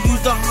money,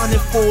 use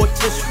 100 for a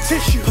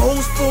tissue.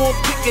 Hoes for a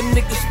pick and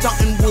niggas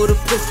starting with a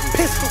pistol.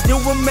 Still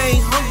remain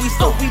hungry,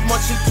 so we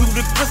munching through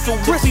the crystal.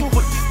 If we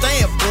put the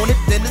stamp on it,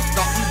 then it's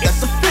something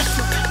that's official.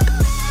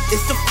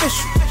 It's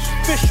official.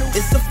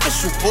 It's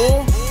official,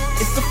 boy.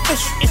 It's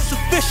official. It's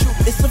official.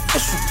 It's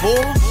official,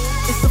 boy.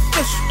 It's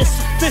official. It's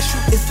official.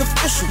 It's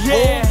official,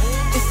 boy.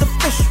 It's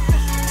official.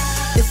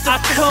 I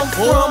come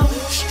from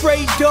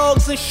stray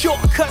dogs and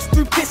shortcuts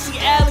through pissy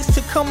alleys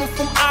to coming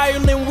from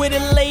Ireland with a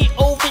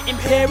layover in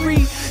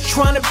Paris.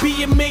 Trying to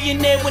be a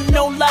millionaire with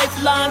no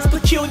lifelines.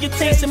 Peculiar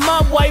taste in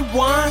my white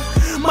wine.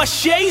 My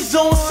shades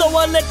on, so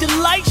I let the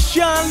light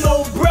shine.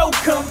 Little bro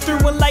come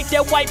through and like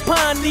that white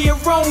pine. The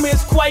aroma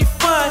is quite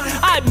fine.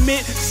 I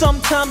admit,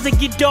 sometimes it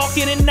get dark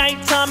in the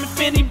nighttime. If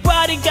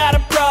anybody got a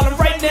problem,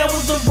 right now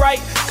is the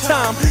right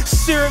time.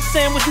 Syrup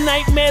sandwich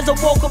nightmares. I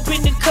woke up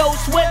in the cold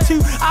sweat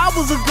 2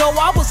 hours ago.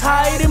 I was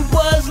higher than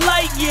Buzz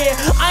Lightyear.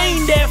 I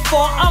ain't that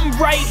far, I'm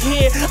right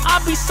here. I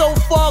be so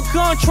far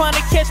gone, trying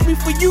to catch me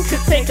for you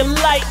could take a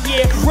light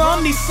year.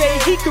 Romney say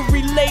he could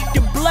relate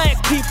to black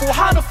people.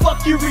 How the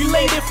fuck you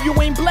relate if you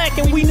ain't black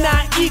and we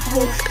not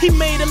equal? He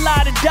made a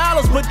lot of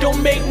dollars but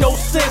don't make no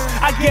sense.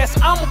 I guess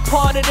I'm a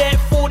part of that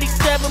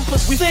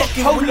 47%. We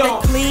fucking Hold with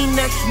on. that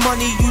Kleenex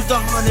money, use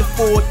 100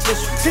 for a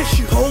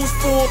tissue. Pose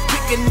for a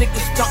pick, a nigga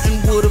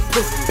starting with a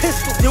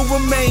pistol. Still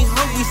remain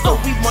hungry, so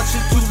we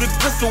munching through the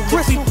gristle.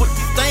 If we put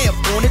the stamp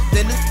on it,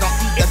 then it's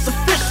something that's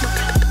official.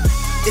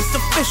 It's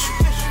official.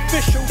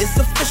 It's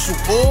official,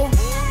 boy.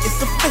 It's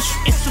official.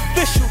 It's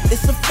official.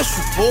 It's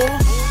official, boy.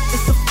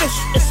 It's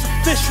official. It's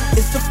official.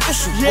 It's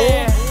official,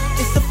 boy.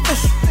 It's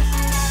official.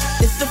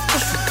 It's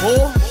official,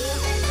 boy.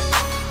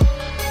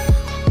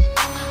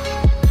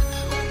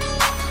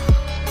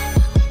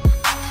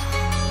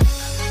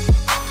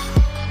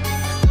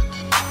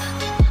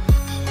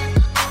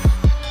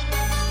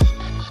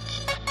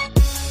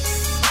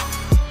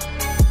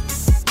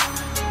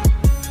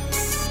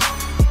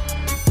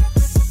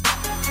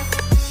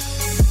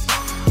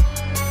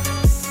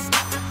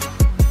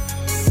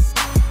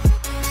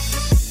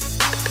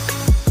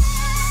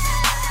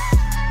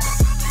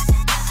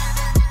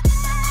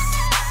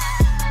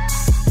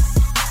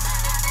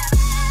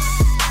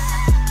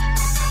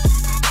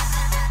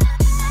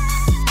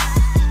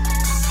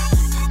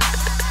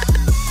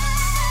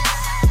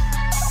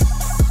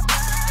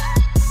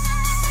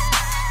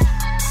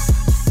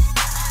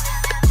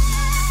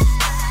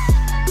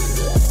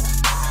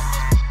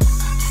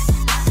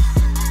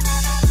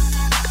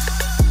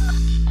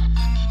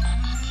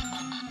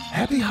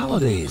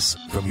 Holidays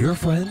from your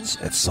friends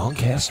at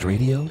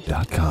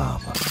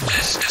songcastradio.com.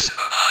 This is a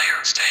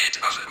higher state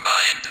of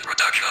mind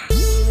production.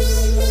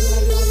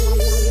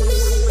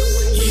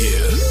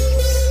 Yeah.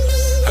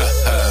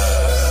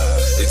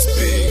 It's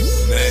Bigg,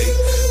 Nate.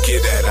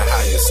 Get at a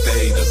higher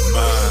state of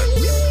mind.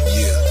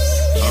 Yeah.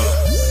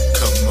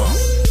 Come on.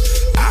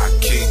 I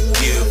can't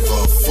give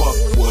a fuck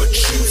what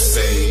you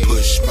say.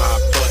 Push my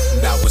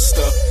button, now it's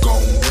stuck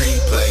on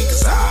replay.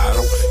 Cause I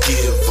don't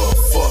give a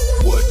fuck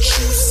what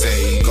you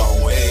say. Go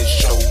ahead,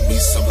 show me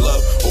some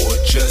love or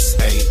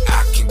just hate.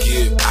 I can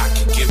give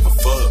a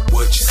fuck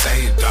what you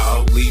saying,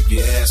 dog. Leave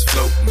your ass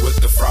floating with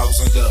the frogs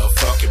under a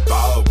fucking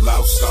ball.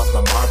 Lost all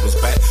my marbles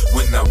back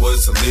when I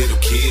was a little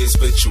kid.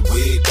 Split your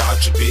wig,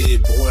 dodge your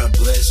bid. Boy, I'm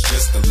blessed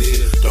just to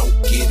live. Don't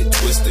get it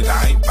twisted,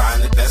 I ain't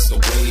violent, that's the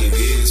way it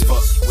is.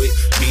 Fuck with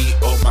me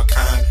or my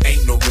kind,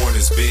 ain't no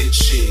warnings, bitch.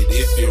 Shit,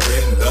 if you're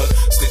in luck,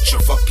 stitch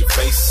your fucking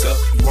face up.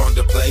 You want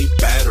to play,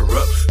 batter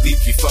up,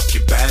 leave you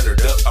fucking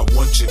battered up. I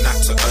want you not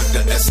to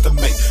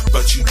underestimate,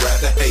 but you'd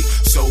rather hate.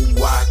 So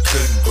I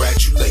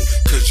congratulate,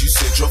 cause you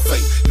said your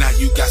fate. Now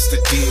you got to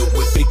deal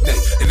with Big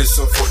Nate, and it's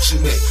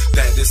unfortunate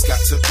that it's got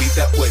to be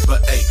that way.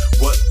 But hey,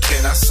 what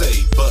can I say?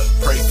 But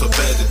pray for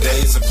better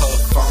days and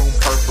puff on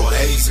purple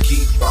haze and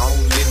keep on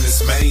in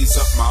this maze.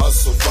 Up my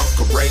hustle, fuck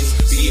a race.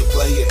 Be a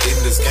player in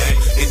this game.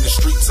 In the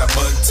streets I'm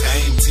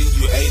untamed. Till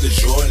you haters,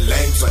 you're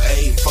lame. So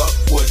hey, fuck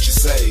what you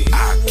say.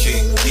 I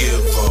can't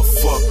give a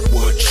fuck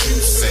what you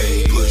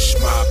say. Push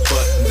my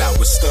button, now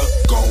it's stuck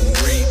on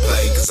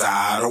replay. Cause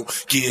I don't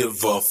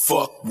give a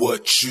fuck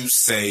what you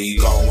say.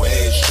 Go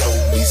ahead, show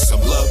me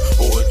some love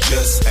or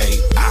just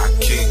hate. I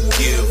can't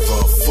give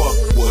a fuck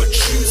what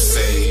you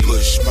say.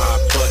 Push my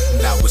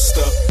button, now it's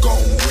stuck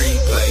on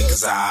replay.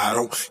 Cause I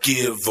don't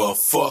give a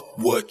fuck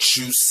what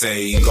you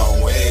say.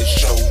 Go ahead,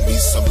 show me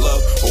some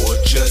love or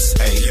just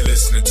hate. You're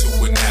listening to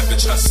an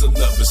average hustler,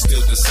 but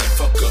still the same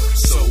fuck up.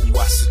 So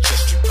I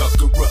suggest you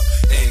pucker up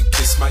and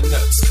kiss my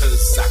nuts.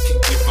 Cause I can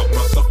give a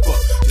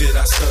motherfucker. Did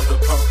I stutter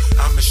punk?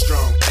 I'm as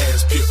strong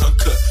as pure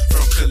uncut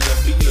from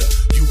Colombia.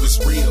 You was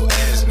real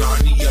as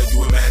Narnia,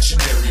 you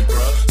imaginary,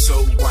 bruh. So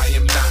I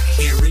am not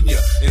hearing ya,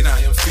 and I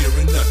am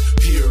fearing none.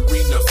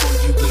 Purina for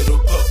you little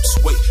pups.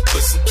 Wait,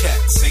 pussy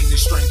cats ain't a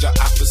stranger,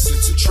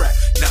 opposites attract.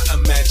 Now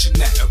imagine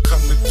that I'm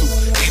coming through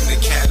in the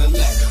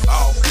Cadillac,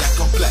 all black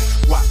on black.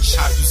 Watch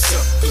how you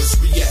suckers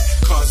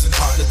react, causing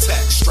heart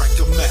attacks. Strike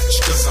a match,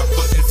 cause I'm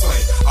putting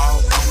flame all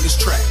on this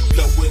track.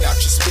 Blow it out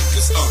your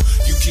speakers,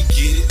 you can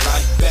get it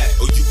like that,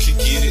 or you can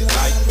get it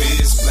like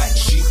this. Black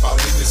sheep all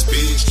in this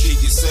bitch, kill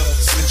yourself,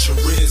 slit your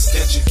wrist,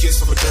 catch a kiss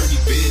from a dirty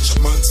bitch.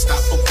 I'm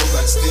unstoppable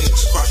like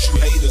Stitch, cross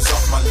you haters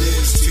off my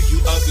list, till you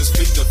others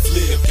finger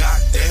flip. God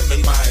damn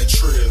it, my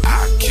trip.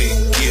 I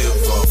can't give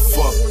a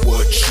fuck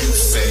what you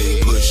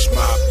say. Push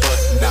my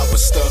button, now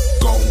it's stuck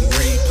on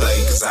replay.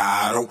 Cause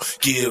I don't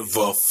give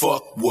a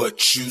fuck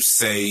what you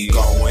say.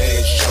 Go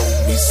ahead,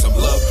 show me some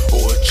love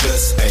or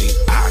just hate.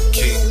 I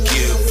can't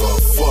give a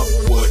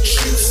fuck what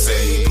you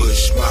say.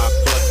 Push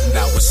my button,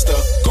 now it's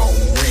stuck on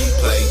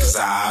replay. Cause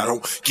I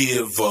don't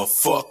give a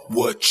fuck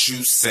what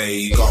you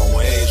say. Go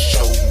ahead,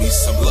 show me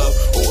some love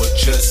or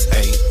just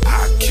hate.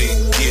 I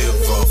can't give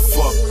a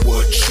fuck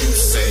what you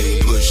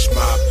say. Push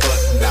my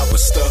button, now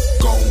it's stuck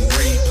on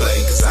replay.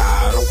 Cause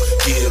I don't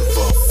give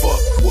a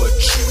fuck what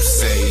you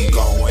say.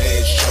 Go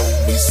ahead, show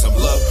me some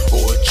love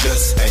or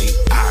just hate.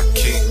 I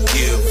can't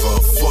give a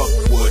fuck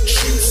what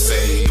you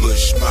say.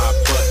 Push my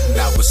button,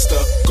 now it's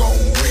stuck on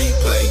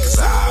replay. Cause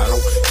I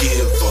don't give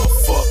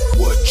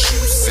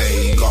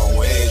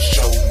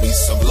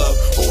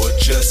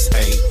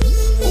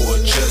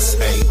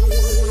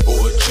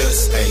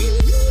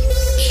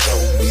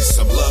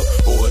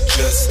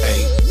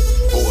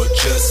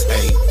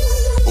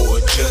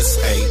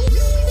hate.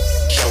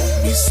 Show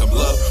me some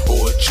love,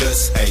 or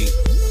just hate,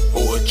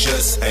 or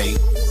just hate,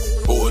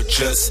 or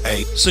just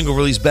hate. Single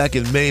released back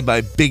in May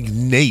by Big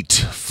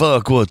Nate.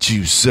 Fuck what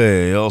you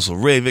say. Also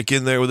Rayvic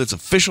in there with It's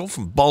Official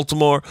from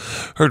Baltimore.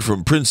 Heard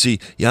from Princey,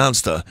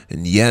 Yansta,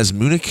 and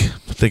YasinMuic.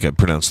 I think I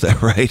pronounced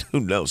that right. Who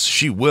knows?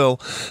 She will.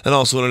 And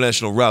also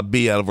international Rob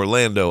B out of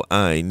Orlando.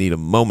 I Need a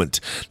Moment.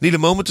 Need a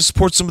moment to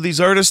support some of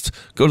these artists?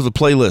 Go to the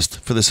playlist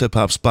for this hip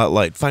hop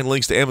spotlight. Find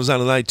links to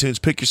Amazon and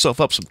iTunes. Pick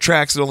yourself up some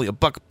tracks at only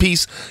 $1 a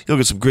piece. You'll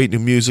get some great new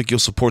music. You'll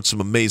support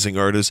some amazing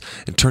artists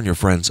and turn your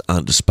friends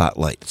on to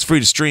Spotlight. It's free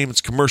to stream.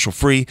 It's commercial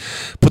free.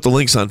 Put the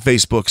links on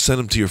Facebook. Send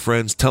them to your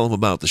friends. Tell them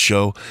about the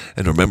show.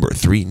 And remember,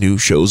 3 new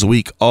shows a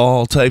week.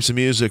 All types of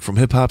music from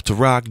hip hop to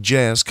rock,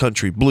 jazz,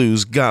 country,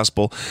 blues,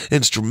 gospel,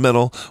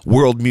 instrumental,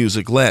 world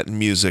music, Latin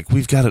music.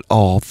 We've got it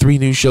all. 3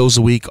 new shows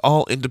a week.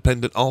 All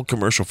independent, all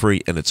commercial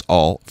free, and it's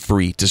all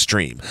free to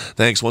stream.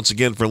 Thanks once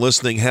again for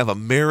listening. Have a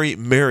Merry,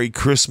 Merry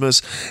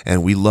Christmas.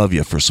 And we love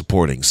you for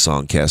supporting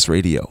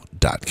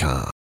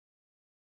songcastradio.com.